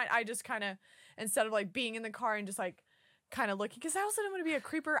right behind. I just kind of, instead of being in the car and just kind of looking, because I also didn't want to be a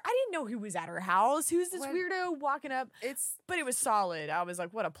creeper. I didn't know who was at her house. Who's this weirdo walking up? But it was solid. I was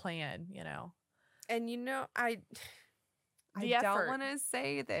like, what a plan, And I don't want to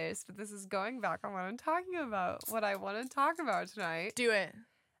say this, but this is going back on what I'm talking about. What I want to talk about tonight. Do it.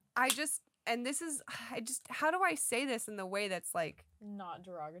 How do I say this in the way that's not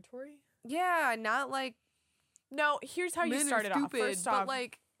derogatory? Yeah, not No, here's how you started off. First off, but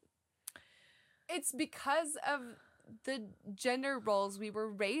like, it's because of the gender roles we were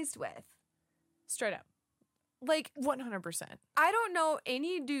raised with. Straight up. Like 100%. I don't know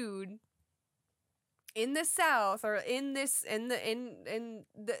any dude in the South or in I'm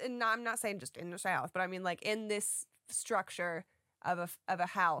not saying just in the South, but I mean like in this structure of a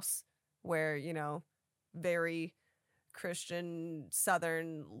house where, you know, very Christian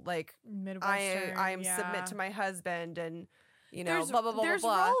Southern, like Midwestern, I am submit to my husband, and you know, there's, blah blah blah. There's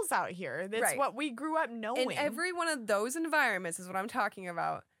blah, blah. roles out here. That's what we grew up knowing. In every one of those environments is what I'm talking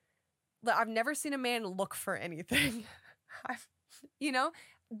about. I've never seen a man look for anything. You know,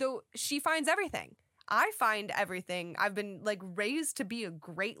 though she finds everything. I find everything. I've been like raised to be a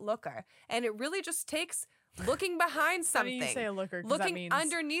great looker, and it really just takes looking behind something. How do you say a looker? Looking that means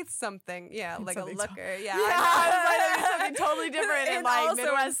underneath something. Yeah, like a looker. Yeah, I know. Something totally different in like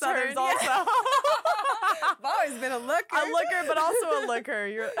Midwest Southerns also. I've always been a looker. A looker, but also a looker.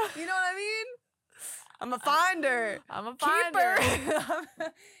 You know what I mean? I'm a finder. I'm a finder.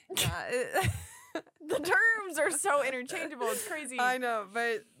 Keeper. The terms are so interchangeable. It's crazy. I know,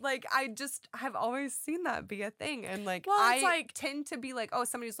 but like I just have always seen that be a thing, and like I tend to be like, oh,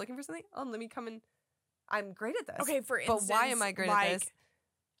 somebody's looking for something. Oh, let me come in. I'm great at this. Okay, for instance, but why am I great at this?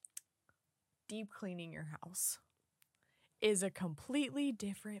 Deep cleaning your house is a completely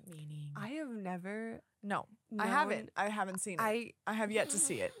different meaning. I have never. No, I haven't. I haven't seen it. I have yet to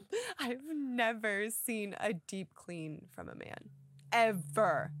see it. I've never seen a deep clean from a man.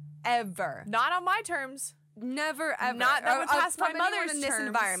 Ever. Not on my terms. Never, ever. Not that would pass my mother's in this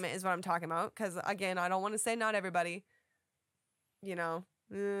environment is what I'm talking about. Because, again, I don't want to say not everybody. You know,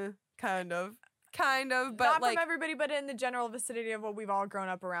 kind of. But not like, from everybody, but in the general vicinity of what we've all grown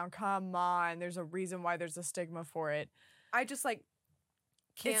up around. Come on. There's a reason why there's a stigma for it. I just like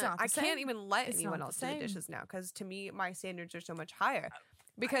can't even let anyone else do the same. dishes now, because to me my standards are so much higher,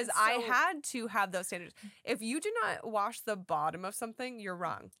 because I had to have those standards. If you do not wash the bottom of something, you're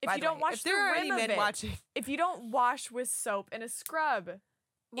wrong. If you don't wash the rim of it, watching, if you don't wash with soap and a scrub,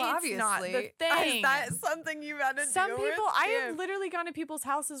 well, it's obviously not the thing. Is that something you've had to Some deal people, with? I have literally gone to people's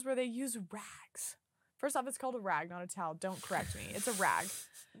houses where they use rags. First off, it's called a rag, not a towel. Don't correct me. It's a rag.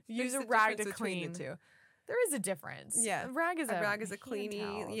 Use a rag to clean. The two. There is a difference. Yeah, a rag is a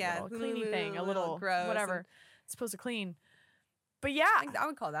cleany, cleany thing, a little gross, whatever. It's supposed to clean. But yeah, I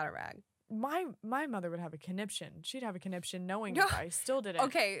would call that a rag. My mother would have a conniption. She'd have a conniption knowing that I still did it.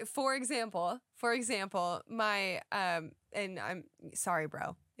 Okay, for example, my and I'm sorry,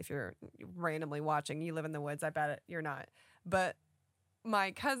 bro, if you're randomly watching, you live in the woods. I bet you're not, but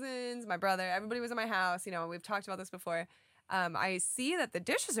my cousins, my brother, everybody was in my house. You know, we've talked about this before. I see that the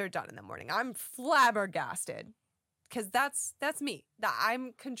dishes are done in the morning. I'm flabbergasted, because that's me. That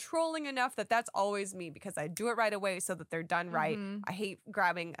I'm controlling enough that that's always me, because I do it right away so that they're done right. I hate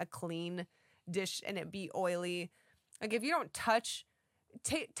grabbing a clean dish and it be oily. Like if you don't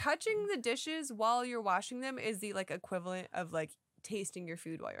touching the dishes while you're washing them is the like equivalent of like tasting your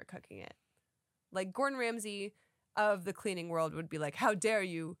food while you're cooking it. Like Gordon Ramsay of the cleaning world would be like, how dare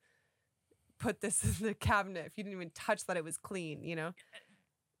you put this in the cabinet if you didn't even touch that it was clean, you know?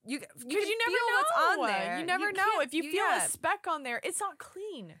 You never know what's on there. You never know. If you feel a speck on there, it's not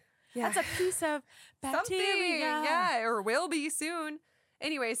clean. Yeah. That's a piece of bacteria. Yeah, or will be soon.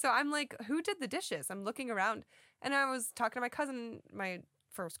 Anyway, so I'm like, who did the dishes? I'm looking around, and I was talking to my cousin, my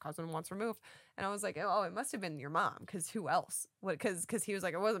first cousin once removed, and I was like, oh, it must have been your mom, because who else? Because he was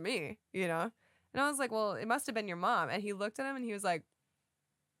like, it wasn't me, you know? And I was like, well, it must have been your mom. And he looked at him, and he was like,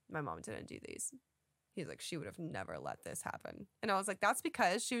 my mom didn't do these. He's like, she would have never let this happen. And I was like, that's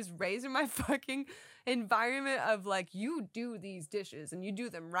because she was raised in my fucking environment of like, you do these dishes and you do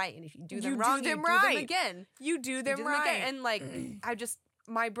them right. And if you do them wrong, you do them again. You do them right. Again. And like,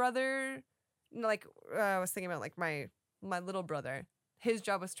 my brother, like, I was thinking about like my little brother, his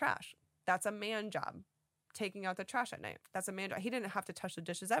job was trash. That's a man job. Taking out the trash at night. That's a man job. He didn't have to touch the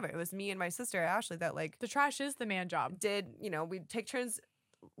dishes ever. It was me and my sister, Ashley, that like. The trash is the man job. We'd take turns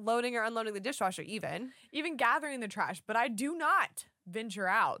loading or unloading the dishwasher, even gathering the trash, but I do not venture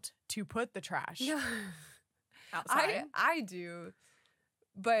out to put the trash outside. I do,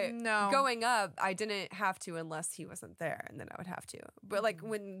 but no. Going up, I didn't have to unless he wasn't there, and then I would have to. But like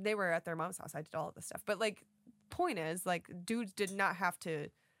when they were at their mom's house, I did all of this stuff. But like, point is, like, dudes did not have to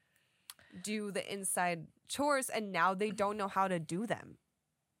do the inside chores, and now they don't know how to do them.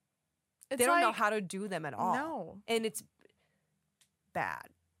 They don't know how to do them at all. No, and it's bad.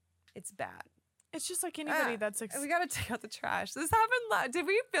 It's bad. It's just like anybody that's we gotta take out the trash. This happened. Did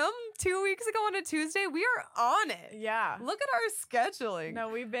we film 2 weeks ago on a Tuesday? We are on it. Yeah. Look at our scheduling. No,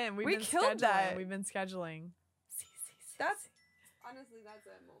 we killed that. We've been scheduling. Honestly, that's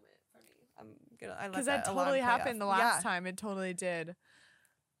a moment for me. Because that totally happened the last time. It totally did.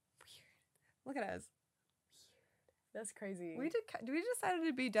 Weird. Look at us. That's crazy. We decided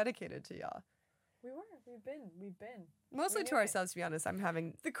to be dedicated to y'all. We were. We've been. Mostly to ourselves, to be honest. I'm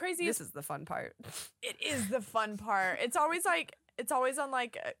having the craziest. This is the fun part. It is the fun part. It's always on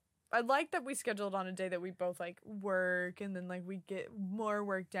like. I like that we scheduled on a day that we both like work and then like we get more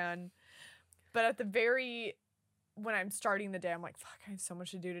work done. But at the when I'm starting the day, I'm like, fuck, I have so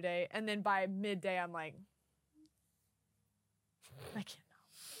much to do today. And then by midday, I'm like, I cannot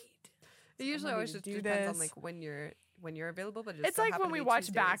wait. It usually always just depends on like when you're available, but it's like when we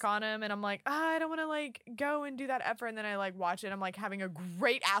watch back on them and I'm like, I don't want to like go and do that effort, and then I like watch it. I'm like having a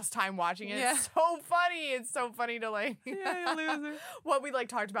great ass time watching it. Yeah. It's so funny. It's so funny to like loser. What we like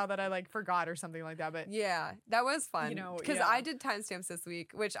talked about that I like forgot or something like that. But yeah, that was fun. Because I did timestamps this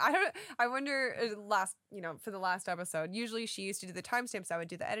week, which I wonder for the last episode. Usually she used to do the timestamps. I would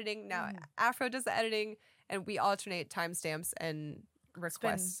do the editing. Now Afro does the editing, and we alternate timestamps and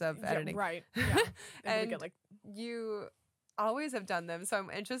requests of editing. Right. Yeah. And we get, like, you always have done them, so I'm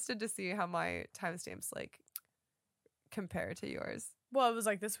interested to see how my timestamps like compare to yours. Well, it was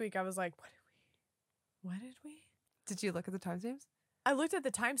like this week I was like, what did we? Did you look at the timestamps? I looked at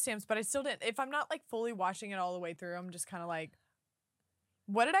the timestamps, but I still didn't. If I'm not like fully watching it all the way through, I'm just kind of like,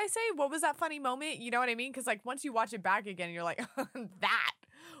 what did I say? What was that funny moment? You know what I mean? Because like once you watch it back again, you're like, that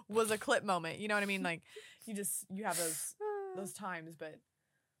was a clip moment. You know what I mean? Like you have those times, but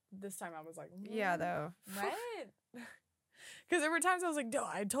this time I was like, yeah, though. Right? Because there were times I was like, no,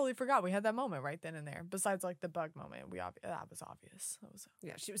 I totally forgot we had that moment right then and there. Besides like the bug moment, that was obvious.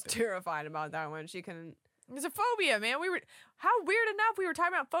 Yeah, she was terrified about that one. She couldn't. It was a phobia, man. How weird enough we were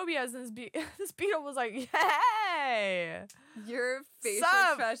talking about phobias, and this beetle was like, hey, your facial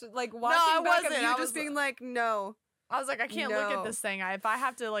expression, like watching back of you just being like, no. I was like, I can't look at this thing. If I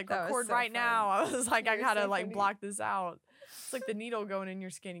have to like record right now, I was like, I gotta like block this out. It's like the needle going in your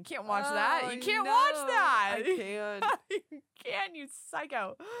skin. You can't watch that. You can't watch that. I can't. You can, you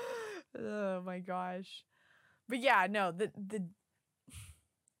psycho. Oh my gosh. But yeah, no, the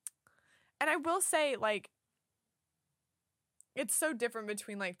and I will say, like, it's so different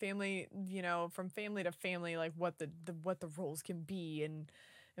between like family, from family to family, like what the roles can be and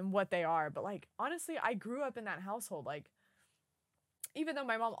what they are. But like honestly, I grew up in that household. Like even though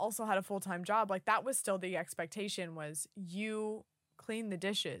my mom also had a full-time job, like that was still the expectation was you cleaned the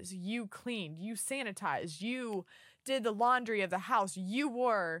dishes, you cleaned, you sanitized, you did the laundry of the house. You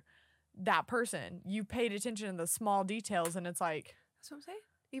were that person. You paid attention to the small details, and it's like, that's what I'm saying.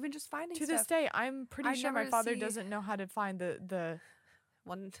 Even just finding to this day, I'm pretty sure my father doesn't know how to find the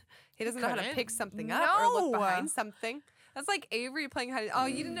one. He doesn't know how to pick something up or look behind something. That's like Avery playing hide. Oh,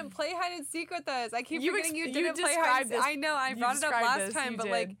 you didn't play hide and seek with us. I keep forgetting you didn't play hide and seek. I know, I brought it up last time, but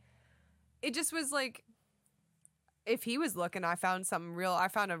like, it just was like, if he was looking, I found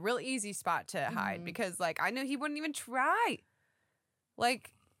a real easy spot to hide because like I knew he wouldn't even try.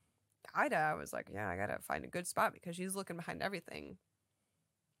 Like, Ida was like, yeah, I gotta find a good spot because she's looking behind everything.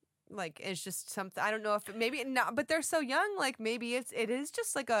 Like, it's just something, I don't know if maybe not, but they're so young. Like maybe it is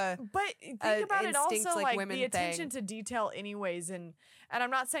just like but think about it also like the attention to detail anyways. And I'm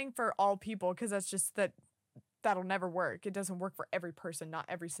not saying for all people, cause that's just that'll never work. It doesn't work for every person. Not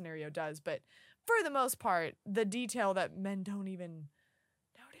every scenario does, but for the most part, the detail that men don't even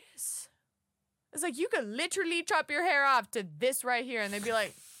notice. It's like, you could literally chop your hair off to this right here. And they'd be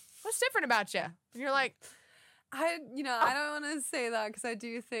like, what's different about you? And you're like, I don't want to say that because I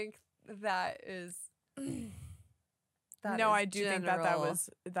do think that is. I do think that was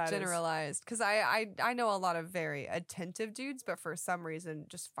generalized because I know a lot of very attentive dudes, but for some reason,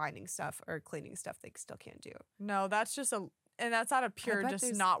 just finding stuff or cleaning stuff they still can't do. No, that's just and that's out of pure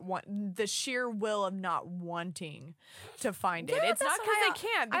just not the sheer will of not wanting to find it. It's not because they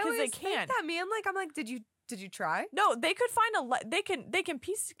can't, because they can't. That man, like I'm like, did you try? No, they could find they can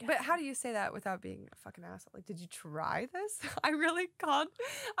piece. But how do you say that without being a fucking asshole? Like, did you try this? I really can't.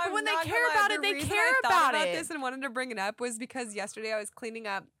 But when they care about it, they care about it. This and wanted to bring it up was because yesterday I was cleaning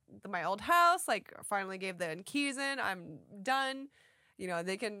up my old house. Like, finally gave the keys in. I'm done.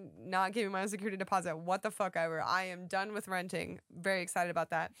 They can not give me my security deposit. What the fuck ever. I am done with renting. Very excited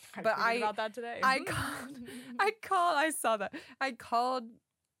about that. I about that today. I saw that. I called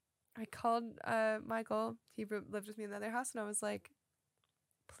Michael. He lived with me in the other house, and I was like,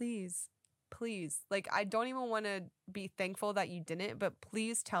 please, like, I don't even want to be thankful that you didn't, but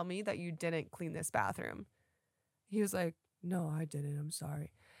please tell me that you didn't clean this bathroom. He was like, no, I didn't. I'm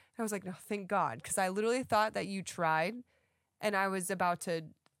sorry. I was like, no, thank God, because I literally thought that you tried, and I was about to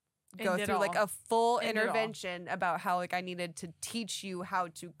go through like a full intervention about how like I needed to teach you how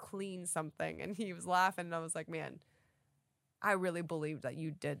to clean something. And he was laughing and I was like, man, I really believed that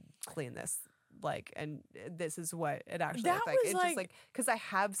you did clean this. Like, and this is what it actually looked like. It's just like, because I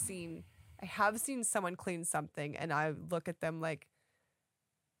have seen someone clean something and I look at them like,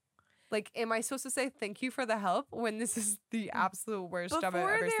 am I supposed to say thank you for the help when this is the absolute worst job I've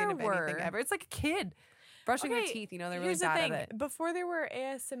ever seen of anything ever? It's like a kid brushing their teeth, you know, they're really bad at it. Before there were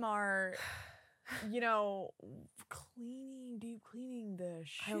ASMR, you know, deep cleaning the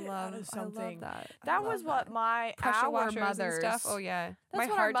shit out of something. I love that. That was what our mothers and stuff. Oh yeah, that's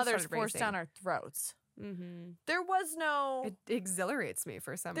what our mothers forced down our throats. Mm-hmm. There was no. It exhilarates me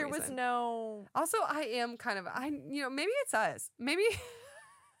for some reason. There was no. Also, I am kind of maybe it's us. Maybe.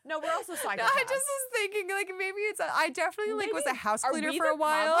 No, we're also psychopaths. No, I just was thinking, like, maybe it's... I definitely, like, was a house cleaner for a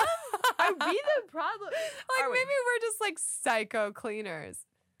while. Are we the problem? Like, maybe we're just, like, psycho cleaners.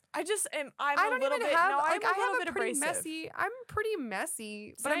 I just am... I'm a little bit messy. I'm pretty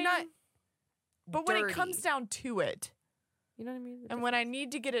messy, but I'm not But dirty. when it comes down to it... You know what I mean? And when I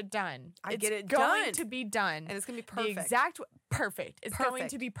need to get it done, it's going to be done. And it's going to be perfect. The exact perfect. It's going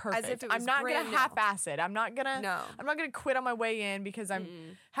to be perfect. As if it was I'm not going to half-ass it. I'm not going to quit on my way in because I'm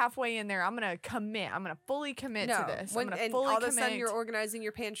halfway in there. I'm going to commit. I'm going to fully commit to this. I'm going to fully all of a sudden you're organizing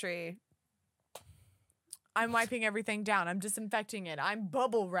your pantry. I'm wiping everything down. I'm disinfecting it. I'm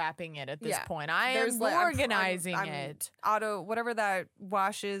bubble wrapping it at this point. I am organizing it. Whatever that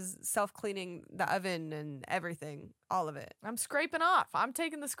washes, self-cleaning the oven and everything. All of it. I'm scraping off. I'm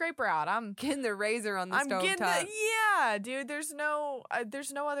taking the scraper out. I'm getting the razor on the stovetop. Yeah, dude. There's no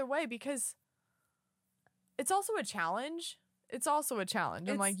other way because it's also a challenge.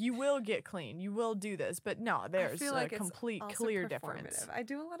 I'm like, you will get clean. You will do this. But no, there's a complete clear difference. I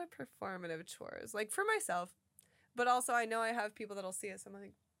do a lot of performative chores, like for myself. But also I know I have people that'll see us. I'm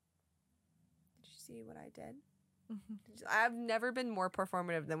like, did you see what I did? Mm-hmm. I've never been more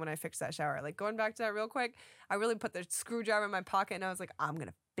performative than when I fixed that shower. Like going back to that real quick, I really put the screwdriver in my pocket and I was like, I'm going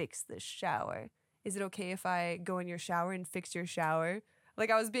to fix this shower. Is it okay if I go in your shower and fix your shower?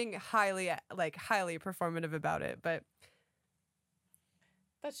 Like I was being highly performative about it, but...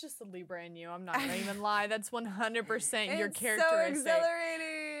 That's just the Libra in you. I'm not gonna even lie. That's 100% your characteristic. It's so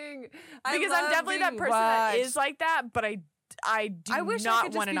exhilarating. Because I'm definitely that person that is like that, but I do wish not I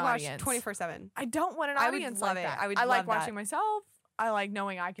could want an audience 24/7. I don't want an audience like that. I like watching myself. I like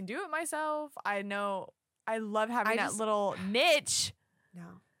knowing I can do it myself. I love having that little niche. No.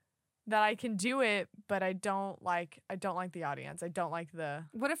 That I can do it, but I don't like the audience. I don't like the...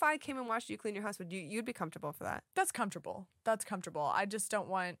 What if I came and watched you clean your house? You'd be comfortable for that? That's comfortable. I just don't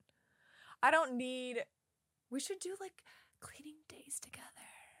want... I don't need... We should do like cleaning days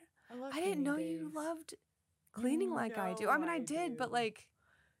together. I didn't know you loved cleaning like I do. I mean, I did, but like,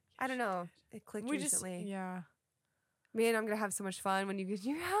 I don't know. It clicked recently. Yeah. Man, I'm going to have so much fun when you get to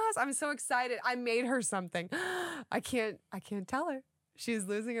your house. I'm so excited. I made her something. I can't tell her. She's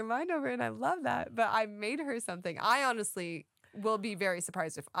losing her mind over it, and I love that. But I made her something. I honestly will be very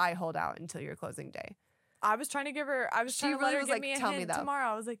surprised if I hold out until your closing day. I was trying to give her. I was trying to let her give me a hint tomorrow.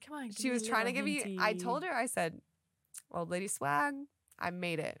 I was like, "Come on." She was trying to give me. I told her. I said, "Old lady swag. I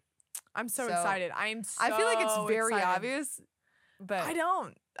made it." I'm so excited. I feel like it's very obvious, but I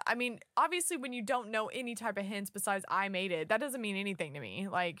don't. I mean, obviously, when you don't know any type of hints besides "I made it," that doesn't mean anything to me.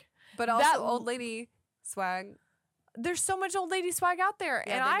 Like, but also that old lady swag. There's so much old lady swag out there,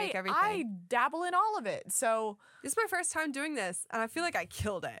 and I dabble in all of it. So this is my first time doing this, and I feel like I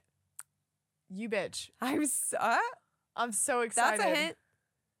killed it. You bitch! I'm so excited. That's a hint.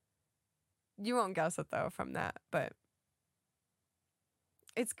 You won't guess it though from that, but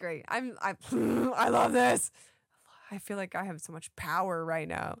it's great. I love this. I feel like I have so much power right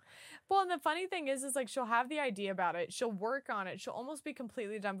now. Well, and the funny thing is like she'll have the idea about it, she'll work on it, she'll almost be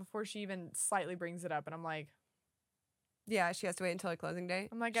completely done before she even slightly brings it up, and I'm like. Yeah, she has to wait until her closing day.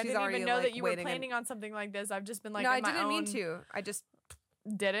 I'm like, I didn't even know that you were planning on something like this. I've just been like, no, I didn't mean to. I just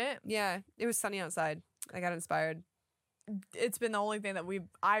did it. Yeah, it was sunny outside. I got inspired. It's been the only thing that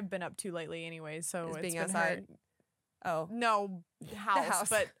I've been up to lately, anyway. So it's being been outside. Oh no, house,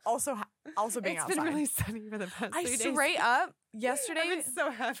 but also being outside. It's been really sunny for the past 3 days. Straight up yesterday. I've been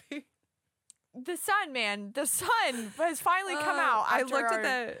so happy. The sun has finally come out. I looked at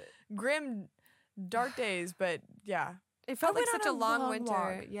the grim, dark days, but yeah. It felt like such a long winter.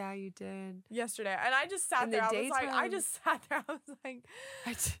 Walk. Yeah, you did. Yesterday. And I just sat there. I just sat there. I was like,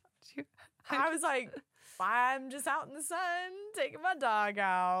 I was like, I'm just out in the sun taking my dog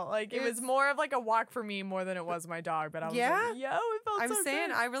out. Like it was more of like a walk for me more than it was my dog. But I was like, yo, it felt so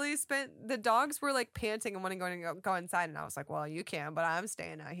good. I really the dogs were like panting and wanting to go inside. And I was like, well, you can, but I'm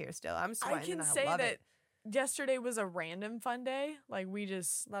staying out here still. I'm sweating. I can say that yesterday was a random fun day. Like we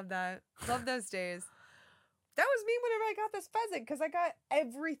just love that. Love those days. That was me whenever I got this pheasant because I got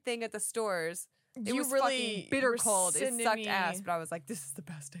everything at the stores. It was really fucking bitter cold. It sucked ass, but I was like, this is the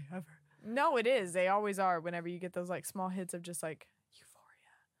best day ever. No, it is. They always are whenever you get those like small hits of just like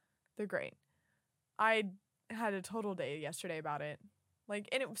euphoria. They're great. I had a total day yesterday about it. Like,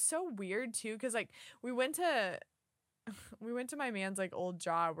 and it was so weird too cuz like we went to my man's like old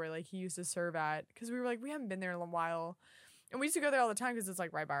job where like he used to serve at cuz we were like we haven't been there in a while. And we used to go there all the time cuz it's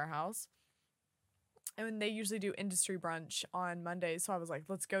like right by our house. And they usually do industry brunch on Mondays, so I was like,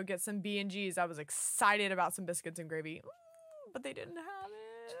 let's go get some B&Gs. I was excited about some biscuits and gravy. But they didn't have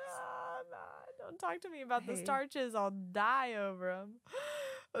it. Don't talk to me about the starches. I'll die over them.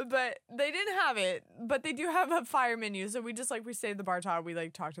 But they didn't have it. But they do have a fire menu. So we just we stayed at the bar top. We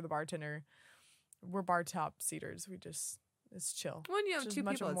like talked to the bartender. We're bar top seaters. It's chill. When you have two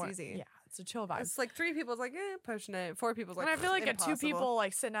people, it's easy. Yeah, it's a chill vibe. It's like 3 people, it's like, pushing it. 4 people, like, and I feel like impossible. at 2 people,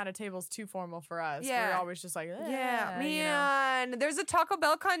 like, sitting at a table is too formal for us. Yeah. We're always just like, yeah, man. You know? There's a Taco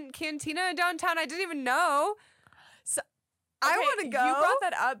Bell cantina downtown. I didn't even know. So I want to go. You brought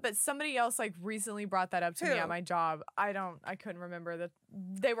that up, but somebody else, like, recently brought that up to me at my job. I couldn't remember that.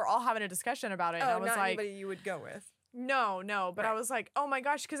 They were all having a discussion about it. And I was not like, anybody you would go with. No, but right. I was like, oh my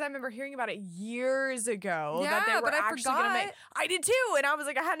gosh, because I remember hearing about it years ago. Yeah, that they were but I actually forgot. Gonna make. I did too, and I was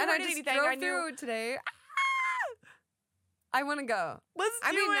like, I hadn't heard anything. I knew today. I want to go.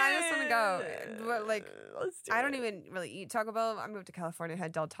 I just want to go, but like, I don't even really eat Taco Bell. I moved to California,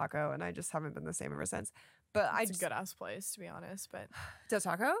 had Del Taco, and I just haven't been the same ever since. But it's a good ass place, to be honest. But Del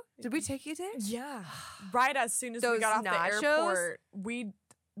Taco, did we take you there? Yeah, right as soon as we got off the airport,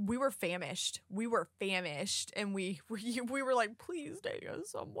 we were famished. And we were like, please take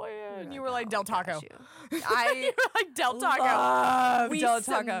us somewhere. And you were like, Del Taco. You were like, Del Taco. We Del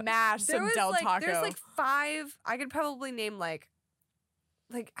Taco. Smashed some Del Taco. There's like 5. I could probably name like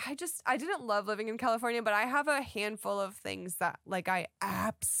I didn't love living in California, but I have a handful of things that like I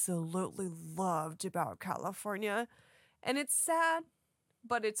absolutely loved about California. And it's sad,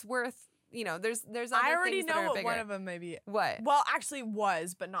 but it's worth, there's other things that are bigger. I already know what one of them may be. What? Well, actually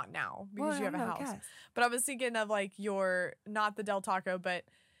was, but not now because you have a house. But I was thinking of like not the Del Taco, but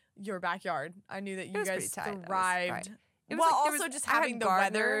your backyard. I knew that you guys thrived. Also just having the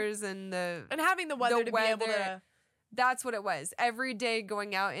weather and having the weather to be able to. That's what it was. Every day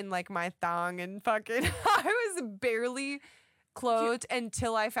going out in like my thong and fucking, I was barely clothed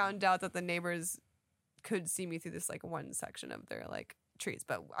until I found out that the neighbors could see me through this like one section of their like trees.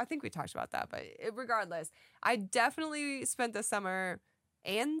 But I think we talked about that. But regardless, I definitely spent the summer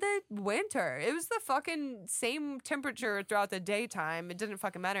and the winter. It was the fucking same temperature throughout the daytime. It didn't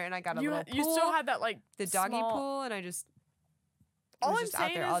fucking matter. And I got a little pool. You still had that like the doggy pool, and I just. All was just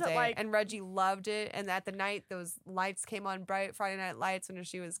out there all day. And Reggie loved it. And at the night, those lights came on bright, Friday night lights, when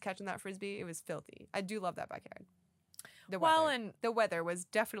she was catching that Frisbee. It was filthy. I do love that backyard. The weather was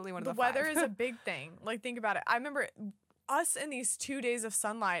definitely one of the 5. The weather is a big thing. Like, think about it. I remember us in these 2 days of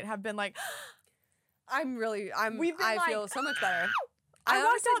sunlight have been like, I feel so much better.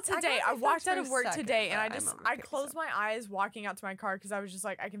 I walked out of work today, and I closed my eyes walking out to my car because I was just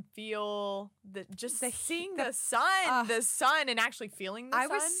like, I can feel seeing the sun, and actually feeling the sun. I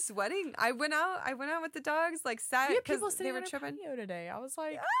was sweating. I went out with the dogs, like sat because they were tripping. Today, I was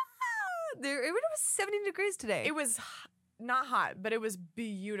like, it was 70 degrees today. It was not hot, but it was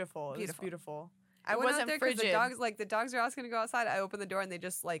beautiful. It was beautiful. I went out there because the dogs are asking to go outside. I opened the door and they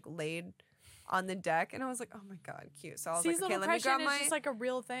just like laid on the deck, and I was like, oh my god, cute. So I was like, okay, let me grab my. It's just like a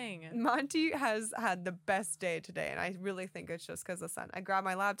real thing. Monty has had the best day today, and I really think it's just because of the sun. I grabbed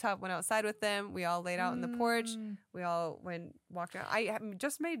my laptop, went outside with them. We all laid out on the porch. We all walked around. I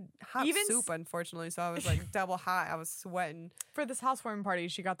just made hot soup, unfortunately, so I was like double hot. I was sweating. For this housewarming party,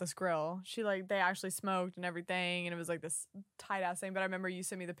 she got this grill. They actually smoked and everything, and it was like this tight ass thing. But I remember you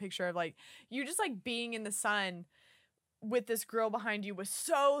sent me the picture of like you just like being in the sun with this grill behind you was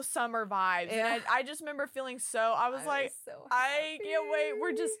so summer vibes. Yeah. And I just remember feeling I was like, I can't wait.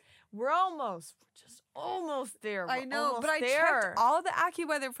 We're just almost there. I know, but I checked all the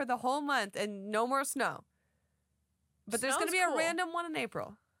AccuWeather for the whole month and no more snow. But there's going to be a random one in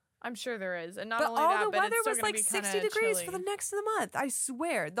April. I'm sure there is. And not only that, but it's still going to be 60 degrees chilly for the next of the month. I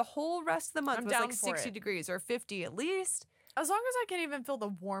swear. The whole rest of the month was like 60 degrees or 50 at least. As long as I can even feel the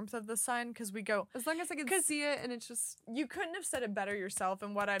warmth of the sun, because we go. As long as I can see it, and it's just. You couldn't have said it better yourself.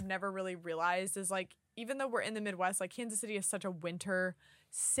 And what I've never really realized is, like, even though we're in the Midwest, like, Kansas City is such a winter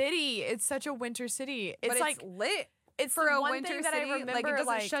city. It's such a winter city. It's like lit. It's for a one winter thing that city. I remember, like, it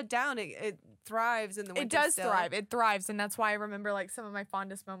doesn't shut down. It thrives in the winter. It does thrive. It thrives, and that's why I remember, like, some of my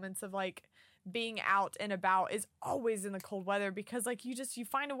fondest moments of, like, being out and about is always in the cold weather, because, like, you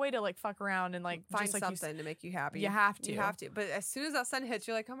find a way to, like, fuck around and, like, find just, like, something to make you happy. You have to. But as soon as that sun hits,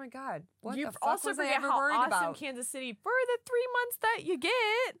 you're like, oh my god, what you the fuck also was I forget ever how worried awesome about? Kansas City for the 3 months that you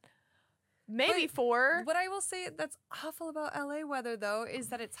get. Maybe 4. What I will say that's awful about LA weather, though, is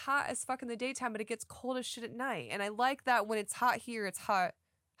that it's hot as fuck in the daytime, but it gets cold as shit at night. And I like that when it's hot here, it's hot.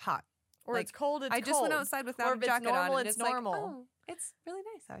 Or like, it's cold, it's I just went cold. outside without a jacket normal, on, and it's normal. normal. Like, oh, it's really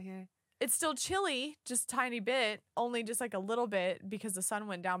nice out here. It's still chilly, just tiny bit, only just like a little bit because the sun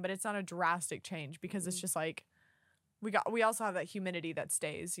went down, but it's not a drastic change because it's just like we also have that humidity that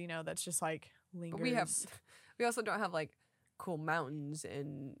stays, you know, that's just like lingers. We also don't have like cool mountains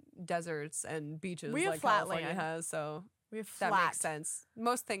and deserts and beaches we have like flat California land. has, so we have flat. That makes sense.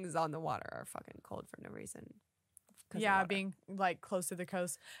 Most things on the water are fucking cold for no reason. Yeah, being like close to the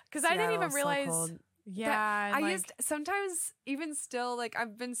coast. Because I didn't even realize. So yeah, I used sometimes even still, like,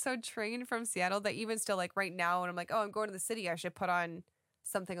 I've been so trained from Seattle that even still, like, right now when I'm like, oh, I'm going to the city, I should put on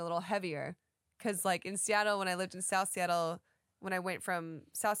something a little heavier. Because, like, in Seattle, when I lived in South Seattle, when I went from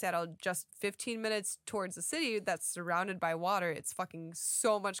South Seattle just 15 minutes towards the city that's surrounded by water, it's fucking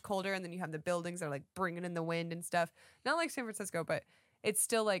so much colder. And then you have the buildings that are, like, bringing in the wind and stuff. Not like San Francisco, but it's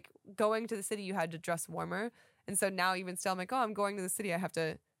still, like, going to the city, you had to dress warmer. And so now even still, I'm like, oh, I'm going to the city, I have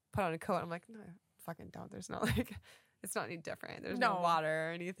to put on a coat. I'm like, no, fucking don't. There's not, like, it's not any different. There's no water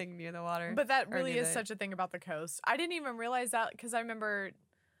or anything near the water. But that really is such a thing about the coast. I didn't even realize that, because I remember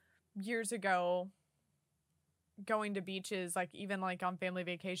years ago going to beaches, like, even, like, on family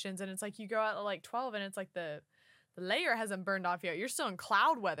vacations, and it's like you go out at, like, 12 and it's like the layer hasn't burned off yet. You're still in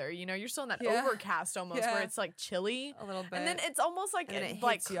cloud weather, you know? You're still in that overcast almost where it's, like, chilly. A little bit. And then it's almost like it hits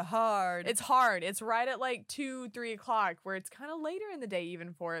like, you hard. It's hard. It's right at, like, 2, 3 o'clock where it's kind of later in the day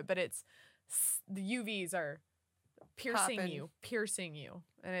even for it, but it's the UVs are piercing you,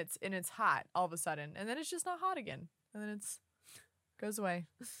 and it's hot all of a sudden, and then it's just not hot again, and then it's goes away.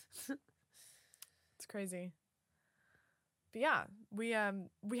 It's crazy. But yeah, we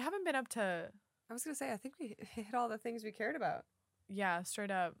haven't been up to. I was gonna say, I think we hit all the things we cared about. Yeah,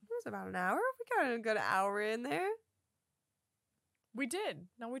 straight up. It was about an hour. We got a good hour in there. We did.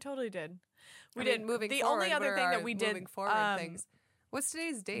 No, we totally did. We did. Moving the forward, only other thing that we did moving forward things. What's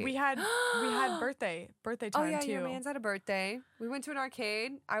today's date? We had birthday time too. Oh yeah, your man's had a birthday. We went to an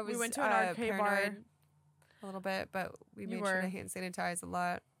arcade. We went to an arcade bar a little bit, but we made sure to hand sanitize a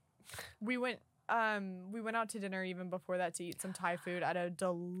lot. We went out to dinner even before that to eat some Thai food at a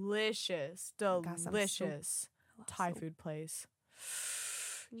delicious Thai food place.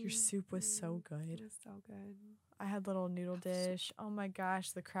 Your soup was so good. It was so good. I had little noodle dish. Oh my gosh,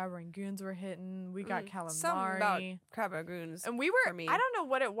 the crab rangoons were hitting. We got calamari. Something about crab rangoons. And we were, I don't know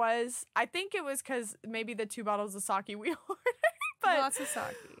what it was. I think it was because maybe the 2 bottles of sake we ordered. But lots of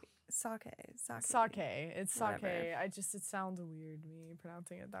sake. Sake. It's sake. It sounds weird me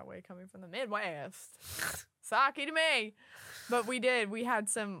pronouncing it that way coming from the Midwest. Sake to me. But we did. We had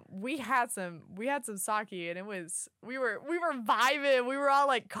some sake, and it was we were vibing. We were all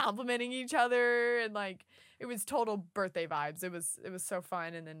like complimenting each other, and like it was total birthday vibes. It was so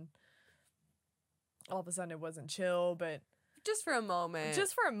fun, and then all of a sudden it wasn't chill, but just for a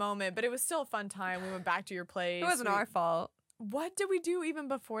moment, but it was still a fun time. We went back to your place. It wasn't our fault. What did we do even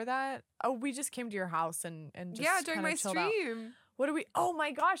before that? Oh, we just came to your house and just during my stream. Out. What do we? Oh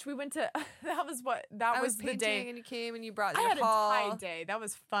my gosh, we went to. That was the day. And you came and you brought your I had haul. a Thai day. That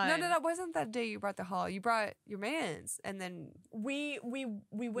was fun. No, that wasn't that day you brought the haul. You brought your man's, and then we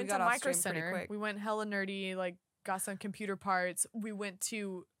went to Micro Center. We went hella nerdy. Like got some computer parts. We went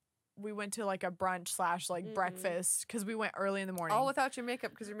to like a brunch / like breakfast because we went early in the morning. All without your makeup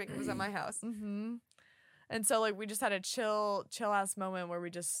because your makeup was at my house. Mm-hmm. And so, like, we just had a chill-ass moment where we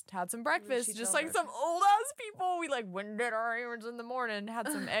just had some breakfast, just like some old-ass people. We, like, went and did our errands in the morning, had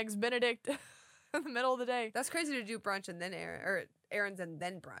some Eggs Benedict in the middle of the day. That's crazy to do brunch and then errands and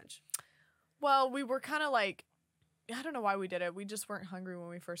then brunch. Well, we were kind of like, I don't know why we did it. We just weren't hungry when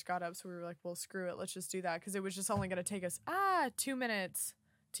we first got up, so we were like, well, screw it. Let's just do that, because it was just only going to take us, 2 minutes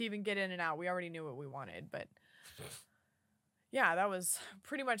to even get in and out. We already knew what we wanted, but... Yeah, that was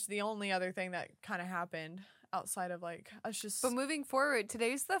pretty much the only other thing that kind of happened outside of like us just. But moving forward,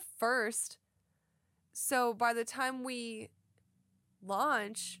 today's the 1st. So by the time we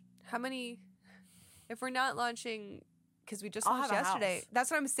launch, how many? If we're not launching because we just finished yesterday. That's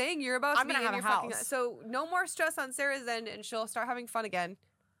what I'm saying. You're about to be in your fucking house. So no more stress on Sarah's end, and she'll start having fun again.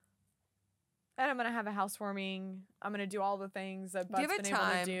 And I'm gonna have a housewarming. I'm gonna do all the things that Bud's been able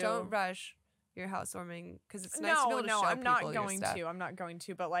to do. Don't rush your housewarming because it's nice to be able to show I'm not people going your stuff. to. I'm not going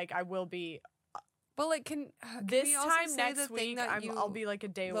to. But like, I will be. But like, can this we also time say next the week? thing that I'll be like a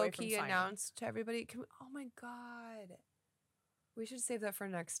day away from signing. Announced to everybody. Oh my god, we should save that for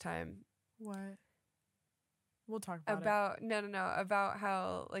next time. What? We'll talk about it. No. About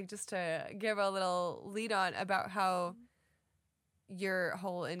how, like, just to give a little lead on about how your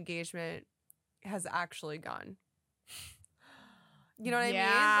whole engagement has actually gone. You know what I mean?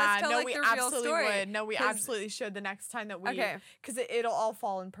 Let's tell we the absolutely real story. would. No, we absolutely should the next time that we. Okay. Because it'll all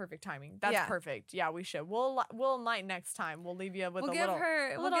fall in perfect timing. That's perfect. Yeah, we should. We'll enlighten next time. We'll leave you with we'll a give little.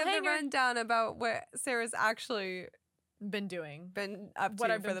 We'll give the rundown about what Sarah's actually been up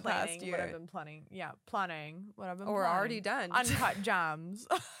to for the past year. What I've been planning. Yeah, planning. What I've been planning. Already done. Uncut gems.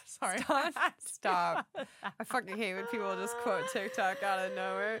 Sorry. Stop. I fucking hate when people just quote TikTok out of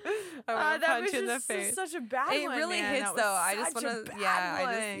nowhere. I want to punch in the face. Such a bad one. It really hits though. I just want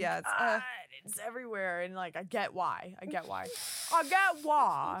to. It's everywhere, and like I get why.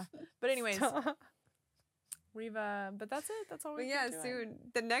 But anyways. We've but that's it. That's all we've been doing. Soon.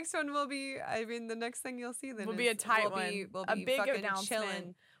 The next one will be, the next thing you'll see then will be a tight one. We'll be a big announcement.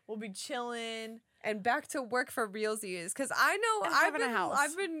 Chilling. We'll be chilling. And back to work for realsies. Because I know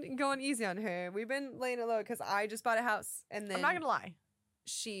I've been going easy on her. We've been laying it low because I just bought a house. And then I'm not going to lie.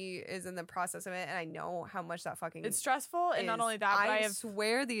 She is in the process of it. And I know how much that fucking it's stressful. And not only that, but I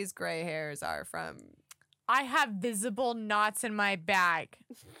swear these gray hairs are from. I have visible knots in my back.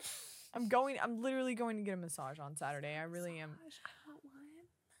 I'm literally going to get a massage on Saturday. I really am. I want one.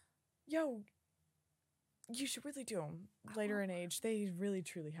 Yo, you should really do them later in age. They really,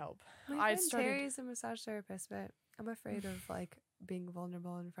 truly help. My friend Terry's a massage therapist, but I'm afraid of like being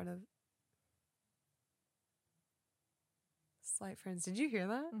vulnerable in front of slight friends. Did you hear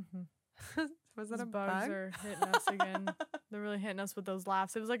that? Mm-hmm. Was that a bugs bug? Are hitting us again. They're really hitting us with those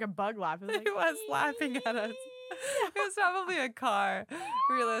laughs. It was like a bug laugh. It was, like, it was laughing at us. It was probably a car,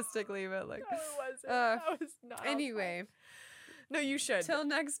 realistically, but like. No, it wasn't. That was not. Anyway. No, you should. Till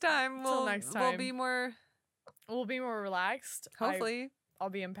next time. We'll be more. We'll be more relaxed. Hopefully. I'll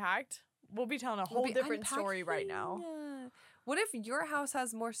be unpacked. We'll be telling a whole different story right now. What if your house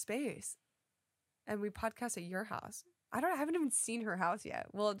has more space and we podcast at your house? I haven't even seen her house yet.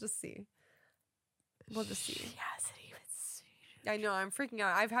 We'll just see. She hasn't even seen it. I know, I'm freaking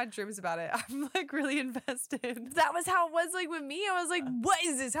out. I've had dreams about it. I'm like really invested. That was how it was like with me. I was like, what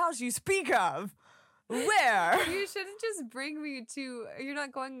is this house you speak of? Where? You shouldn't just bring me to. You're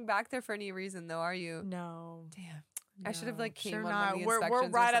not going back there for any reason, though, are you? No. Damn. No, I should have like came sure on not. One of the we're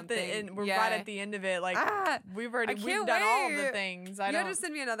right at the something. end. We're right at the end of it. Like we've done all of the things. You have to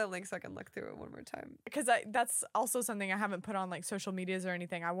send me another link so I can look through it one more time. Because that's also something I haven't put on like social medias or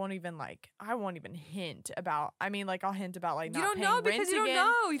anything. I won't even hint about. I mean, like I'll hint about like not paying rent again.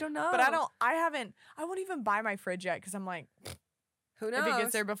 You don't know. But I won't even buy my fridge yet because I'm like, who knows? If it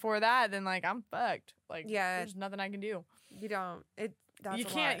gets there before that, then like I'm fucked. Like there's nothing I can do. You don't. You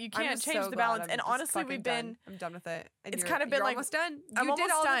can't change the balance. And honestly, I'm done with it. And it's kind of been like almost done. I'm you did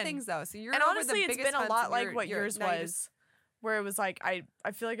almost all done. the things though. So you're and honestly, it's been a lot like what yours was, where it was like I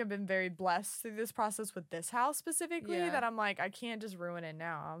feel like I've been very blessed through this process with this house specifically that I'm like I can't just ruin it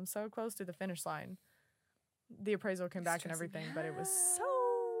now. I'm so close to the finish line. The appraisal came back and everything, but it was so.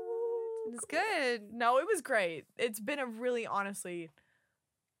 It's good. No, it was great. It's been a really honestly.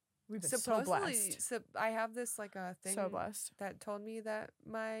 We've been so blessed. So I have this like a thing so blessed that told me that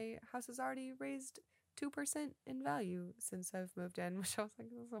my house has already raised 2% in value since I've moved in, which I was like,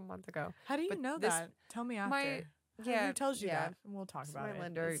 this was a month ago. How do you know that? Tell me after. Who tells you that? We'll talk about it. My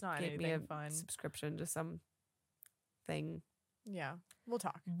lender it's not gave me a fun. subscription to some thing. Yeah, we'll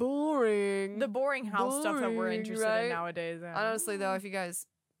talk. Boring. The boring house stuff that we're interested in nowadays. Honestly, though, if you guys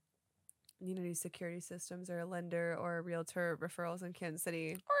need any security systems or a lender or a realtor referrals in Kansas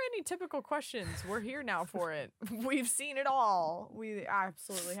City or any typical questions, we're here now for it. We've seen it all. We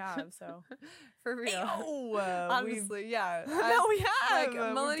absolutely have. So for real, honestly, we have like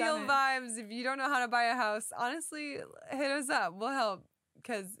millennial vibes. If you don't know how to buy a house, honestly, hit us up. We'll help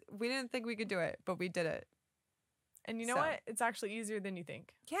because we didn't think we could do it, but we did it. And you know what? It's actually easier than you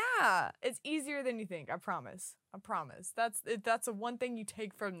think. Yeah, it's easier than you think. I promise. That's the one thing you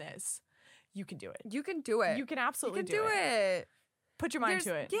take from this. You can do it. You can do it. You can absolutely do it. Put your mind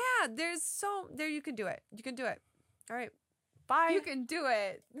to it. Yeah, you can do it. You can do it. All right. Bye. You can do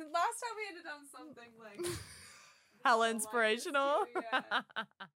it. Last time we ended on something like hella inspirational.